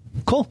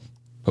 Cool.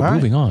 But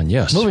moving on,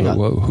 yes. Moving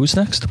on. Who's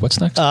next?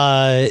 What's next?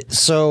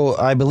 So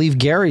I believe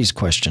Gary's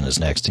question is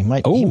next. He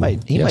might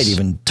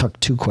even tuck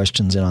two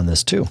questions in on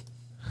this too.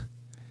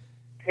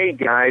 Hey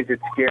guys,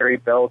 it's Gary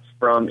Belts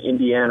from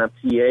Indiana,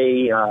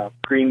 PA,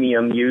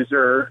 premium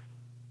user,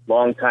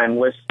 longtime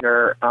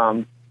listener.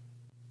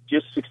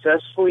 Just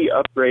successfully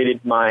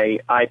upgraded my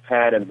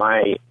iPad and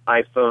my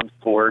iPhone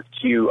 4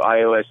 to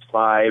iOS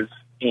 5,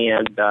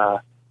 and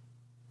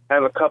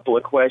have a couple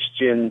of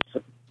questions.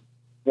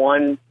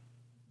 One,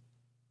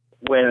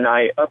 when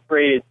I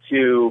upgraded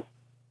to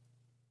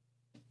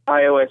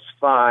iOS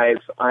 5,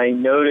 I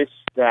noticed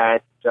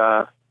that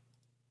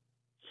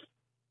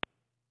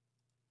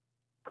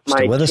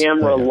my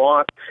camera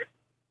lock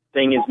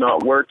thing is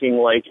not working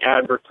like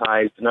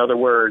advertised. In other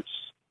words,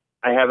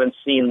 I haven't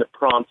seen the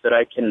prompt that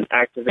I can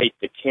activate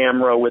the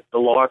camera with the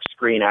lock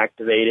screen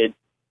activated.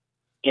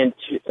 And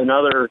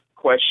another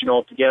question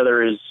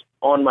altogether is,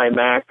 on my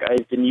Mac,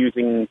 I've been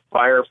using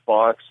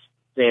Firefox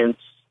since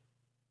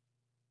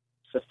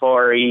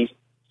Safari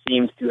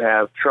seems to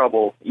have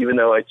trouble, even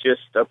though I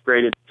just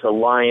upgraded to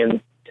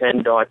Lion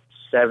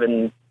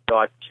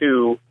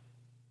 10.7.2.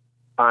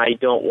 I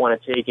don't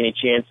want to take any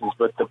chances,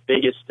 but the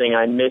biggest thing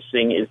I'm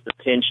missing is the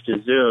pinch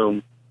to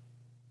zoom.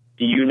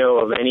 Do you know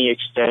of any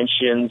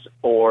extensions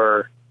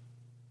or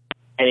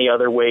any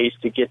other ways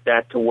to get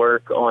that to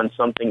work on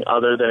something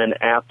other than an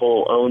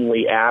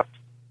Apple-only app?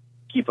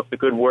 Keep up the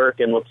good work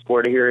and look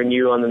forward to hearing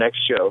you on the next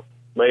show.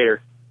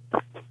 Later.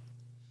 All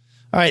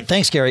right.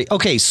 Thanks, Gary.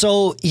 Okay.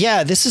 So,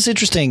 yeah, this is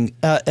interesting.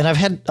 And I've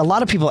had a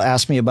lot of people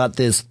ask me about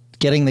this,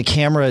 getting the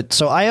camera.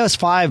 So iOS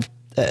 5,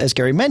 as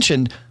Gary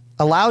mentioned,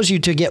 allows you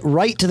to get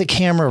right to the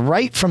camera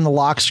right from the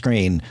lock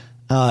screen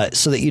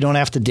so that you don't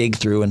have to dig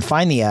through and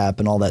find the app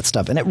and all that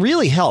stuff. And it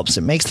really helps.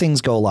 It makes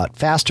things go a lot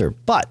faster.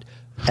 But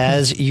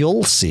as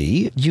you'll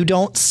see, you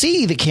don't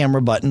see the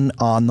camera button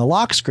on the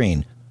lock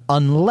screen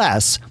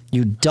unless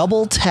you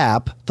double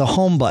tap the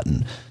home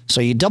button.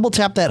 So you double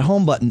tap that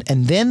home button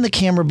and then the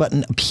camera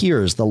button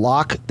appears.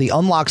 The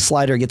unlock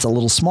slider gets a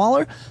little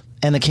smaller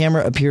and the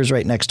camera appears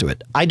right next to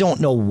it. I don't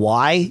know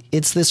why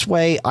it's this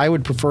way. I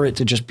would prefer it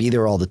to just be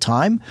there all the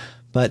time.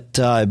 But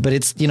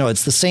it's,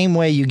 it's the same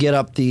way you get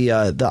up the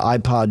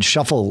iPod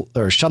shuffle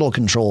or shuttle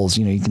controls.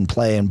 You can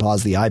play and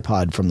pause the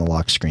iPod from the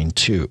lock screen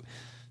too.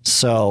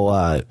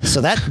 So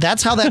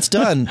that's how that's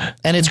done.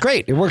 And it's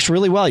great. It works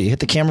really well. You hit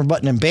the camera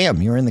button and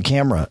bam, you're in the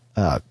camera.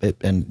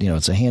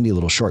 It's a handy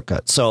little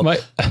shortcut. So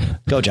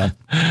go, John.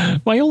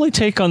 My only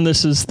take on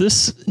this is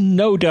this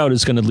no doubt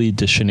is going to lead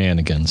to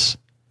shenanigans.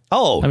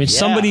 Oh,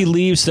 somebody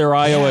leaves their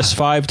iOS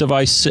 5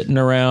 device sitting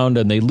around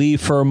and they leave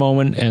for a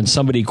moment and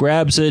somebody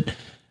grabs it,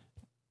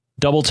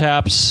 double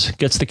taps,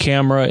 gets the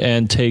camera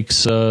and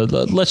takes,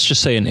 let's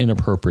just say, an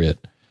inappropriate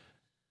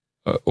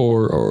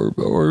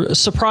or a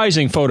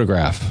surprising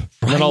photograph. Right.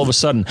 And then all of a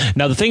sudden,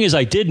 now the thing is,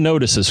 I did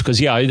notice this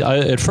because I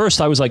at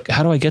first I was like,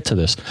 how do I get to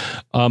this?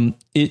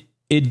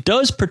 It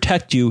does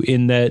protect you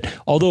in that,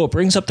 although it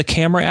brings up the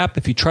camera app,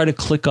 if you try to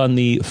click on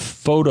the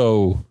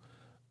photo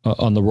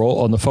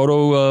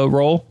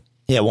roll,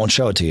 yeah, it won't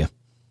show it to you.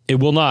 It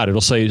will not.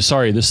 It'll say,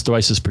 sorry, this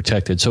device is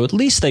protected. So at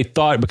least they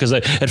thought, because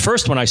at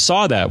first when I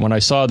saw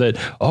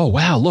that, oh,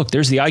 wow, look,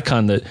 there's the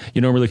icon that you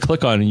don't really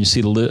click on and you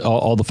see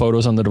all the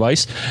photos on the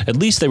device. At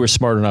least they were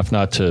smart enough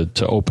not to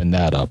open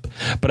that up.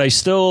 But I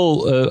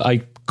still,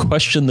 I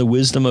question the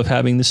wisdom of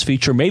having this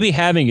feature. Maybe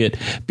having it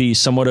be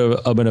somewhat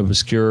of an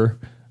obscure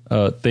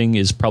thing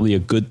is probably a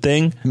good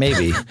thing.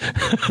 Maybe.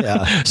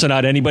 Yeah. So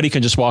not anybody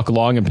can just walk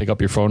along and pick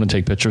up your phone and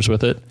take pictures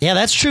with it. Yeah,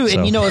 that's true. So.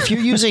 And if you're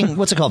using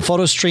what's it called,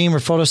 PhotoStream or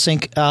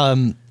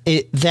PhotoSync,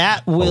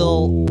 that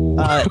will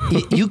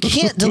you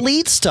can't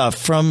delete stuff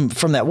from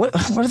that. What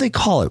do they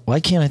call it? Why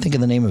can't I think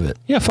of the name of it?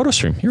 Yeah,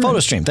 PhotoStream.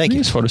 PhotoStream. Right. Thank you.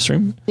 Use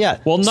PhotoStream. Yeah.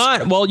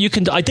 Well, you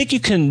can. I think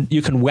you can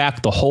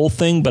whack the whole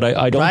thing, but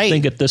I don't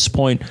think at this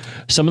point.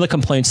 Some of the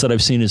complaints that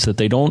I've seen is that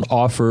they don't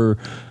offer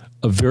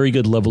a very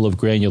good level of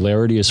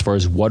granularity as far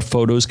as what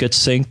photos get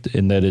synced,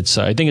 in that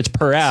I think it's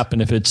per app, and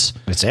if it's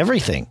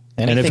everything,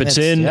 and if it's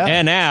in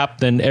an app,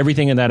 then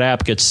everything in that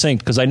app gets synced.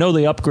 Because I know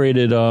they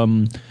upgraded,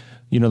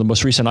 the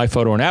most recent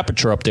iPhoto and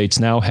Aperture updates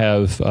now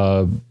have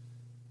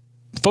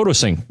photo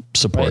sync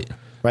support.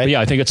 Right. But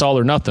yeah, I think it's all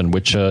or nothing,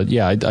 which,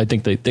 I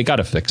think they got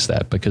to fix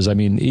that, because,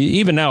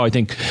 even now, I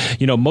think,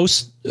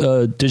 most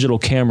digital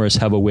cameras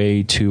have a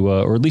way to,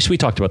 or at least we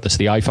talked about this,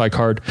 the iFi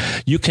card,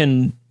 you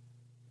can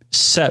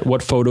set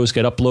what photos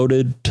get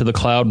uploaded to the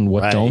cloud and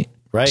what don't.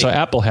 Right. So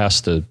Apple has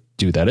to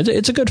do that.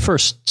 It's a good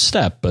first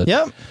step, but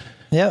Yep.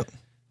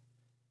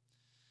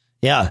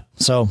 Yeah.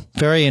 So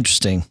very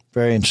interesting.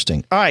 Very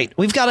interesting. All right.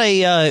 We've got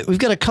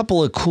a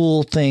couple of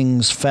cool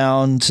things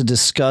found to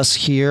discuss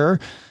here.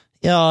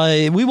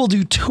 We will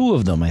do two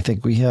of them. I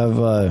think we have,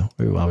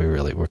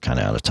 we're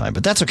kind of out of time,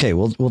 but that's okay.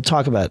 We'll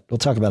talk about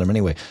them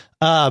anyway.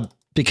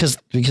 Because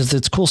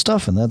it's cool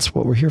stuff and that's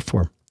what we're here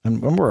for.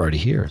 And we're already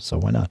here. So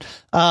why not?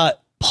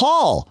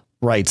 Paul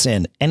writes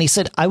in and he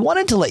said, I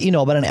wanted to let you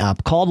know about an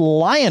app called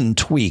Lion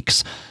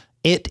Tweaks.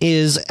 It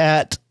is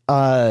at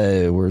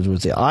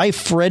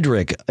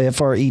iFrederick,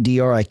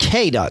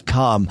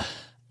 FREDRIK.com.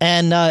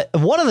 And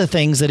one of the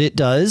things that it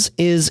does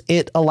is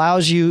it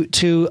allows you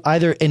to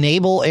either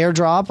enable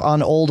AirDrop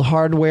on old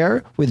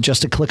hardware with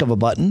just a click of a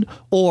button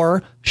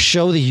or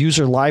show the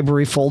user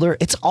library folder.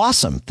 It's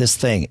awesome, this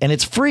thing, and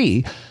it's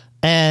free.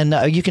 And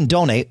you can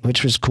donate,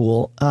 which was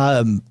cool.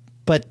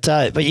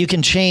 But you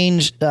can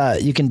change,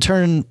 you can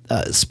turn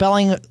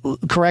spelling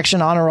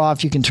correction on or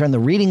off. You can turn the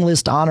reading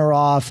list on or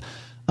off.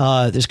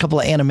 There's a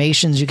couple of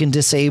animations you can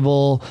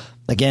disable.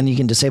 Again, you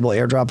can disable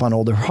AirDrop on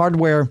older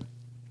hardware.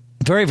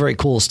 Very, very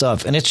cool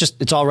stuff. And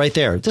it's all right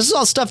there. This is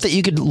all stuff that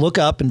you could look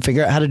up and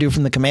figure out how to do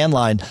from the command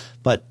line.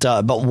 But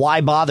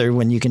why bother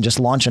when you can just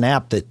launch an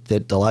app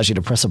that allows you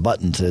to press a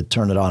button to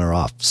turn it on or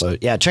off? So,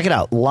 yeah, check it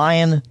out.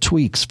 Lion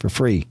Tweaks for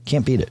free.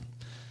 Can't beat it.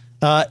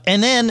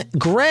 And then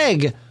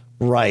Greg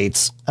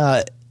writes,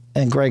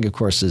 and Greg, of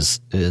course,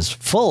 is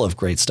full of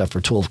great stuff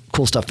for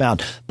cool stuff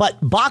found. But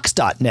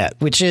Box.net,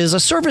 which is a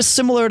service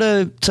similar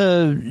to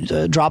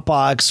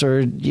Dropbox,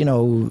 or,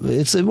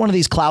 it's one of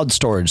these cloud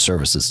storage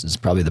services, is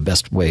probably the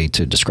best way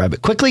to describe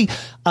it quickly,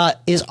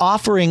 is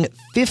offering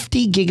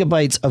 50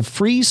 gigabytes of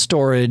free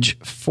storage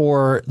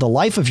for the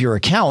life of your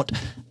account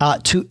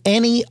to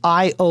any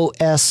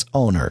iOS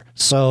owner.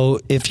 So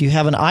if you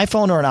have an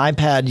iPhone or an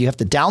iPad, you have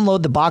to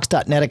download the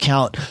Box.net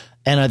account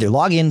and either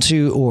log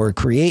into or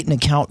create an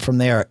account from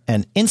there,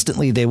 and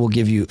instantly they will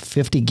give you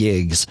 50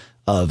 gigs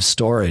of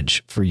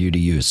storage for you to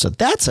use. So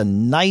that's a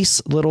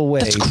nice little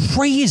way. That's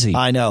crazy.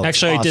 I know.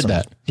 Actually, awesome. I did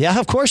that. Yeah,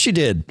 of course you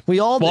did. We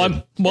all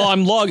did.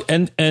 I'm logged,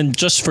 and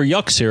just for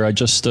yucks here,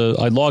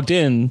 I logged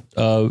in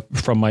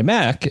from my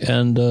Mac,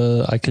 and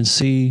I can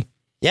see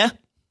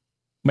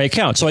my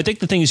account. So I think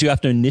the thing is you have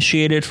to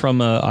initiate it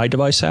from an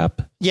iDevice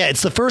app. Yeah,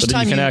 it's the first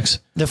time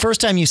the first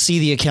time you see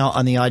the account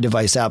on the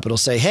iDevice app, it'll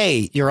say,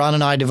 "Hey, you're on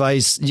an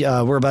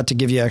iDevice. We're about to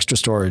give you extra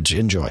storage.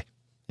 Enjoy."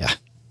 Yeah,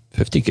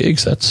 50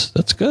 gigs.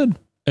 That's good.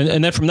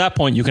 And then from that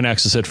point, you can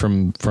access it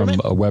from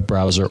a web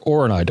browser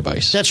or an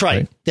iDevice. That's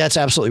right. That's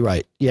absolutely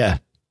right. Yeah.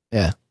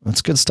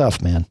 That's good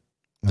stuff, man.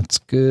 That's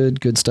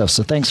good stuff.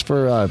 So thanks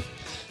for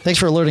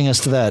alerting us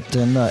to that,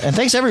 and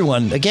thanks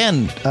everyone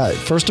again.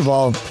 First of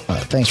all,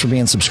 thanks for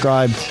being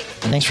subscribed.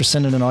 Thanks for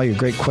sending in all your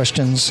great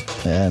questions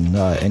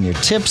and your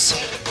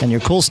tips and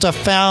your cool stuff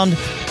found.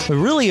 We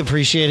really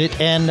appreciate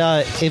it. And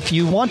if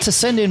you want to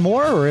send in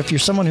more, or if you're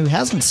someone who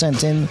hasn't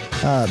sent in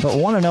but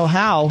want to know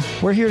how,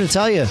 we're here to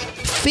tell you.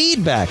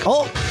 Feedback.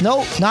 Oh,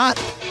 no, not.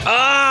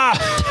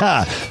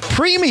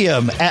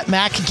 Premium at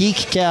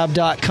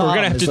MacGeekGab.com. We're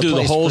going to have to do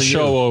the whole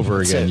show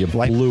over again. You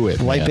blew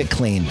it. Wipe it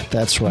clean.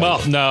 That's right.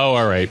 Well, no,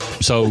 all right.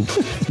 So,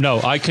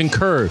 no, I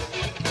concur.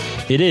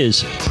 It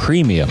is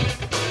premium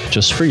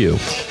just for you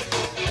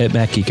at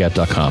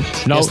MacGeekGab.com.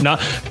 No, not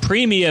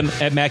premium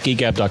at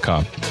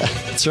MacGeekGab.com.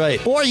 That's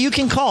right. Or you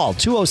can call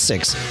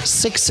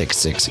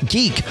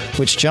 206-666-GEEK,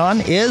 which,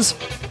 John, is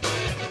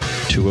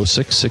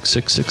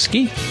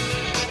 206-666-GEEK.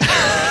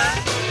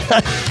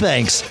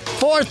 Thanks.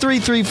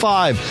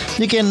 4335.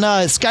 You can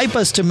Skype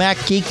us to Mac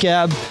Geek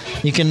Gab.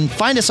 You can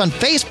find us on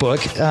Facebook,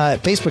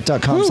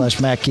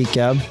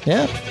 facebook.com/MacGeekGab.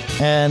 Yeah.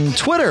 And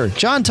Twitter.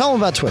 John, tell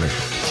them about Twitter.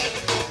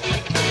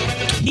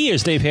 He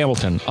is Dave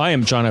Hamilton. I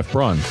am John F.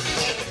 Braun.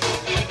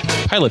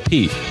 Pilot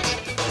Pete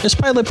is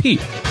Pilot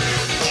Pete.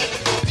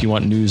 If you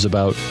want news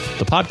about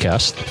the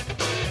podcast,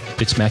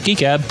 it's Mac Geek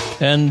Gab.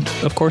 And,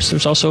 of course,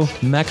 there's also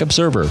Mac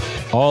Observer,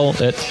 all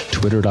at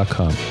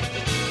twitter.com.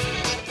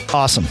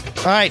 Awesome.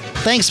 All right.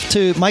 Thanks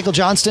to Michael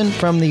Johnston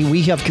from the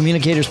We Have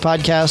Communicators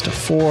podcast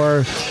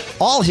for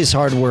all his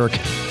hard work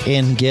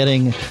in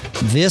getting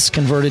this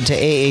converted to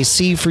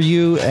AAC for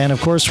you. And, of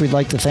course, we'd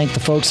like to thank the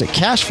folks at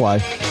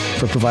CacheFly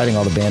for providing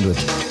all the bandwidth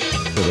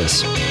for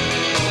this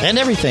and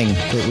everything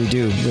that we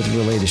do with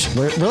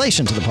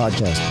relation to the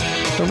podcast.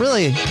 But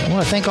really, I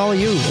want to thank all of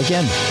you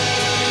again.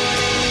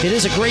 It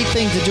is a great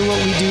thing to do what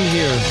we do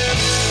here,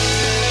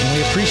 and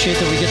we appreciate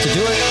that we get to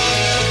do it.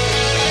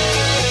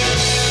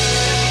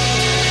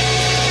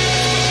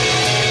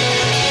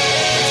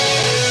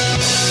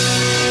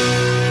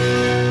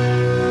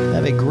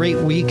 Have a great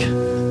week,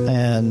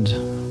 and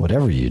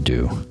whatever you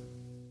do,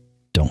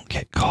 don't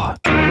get caught.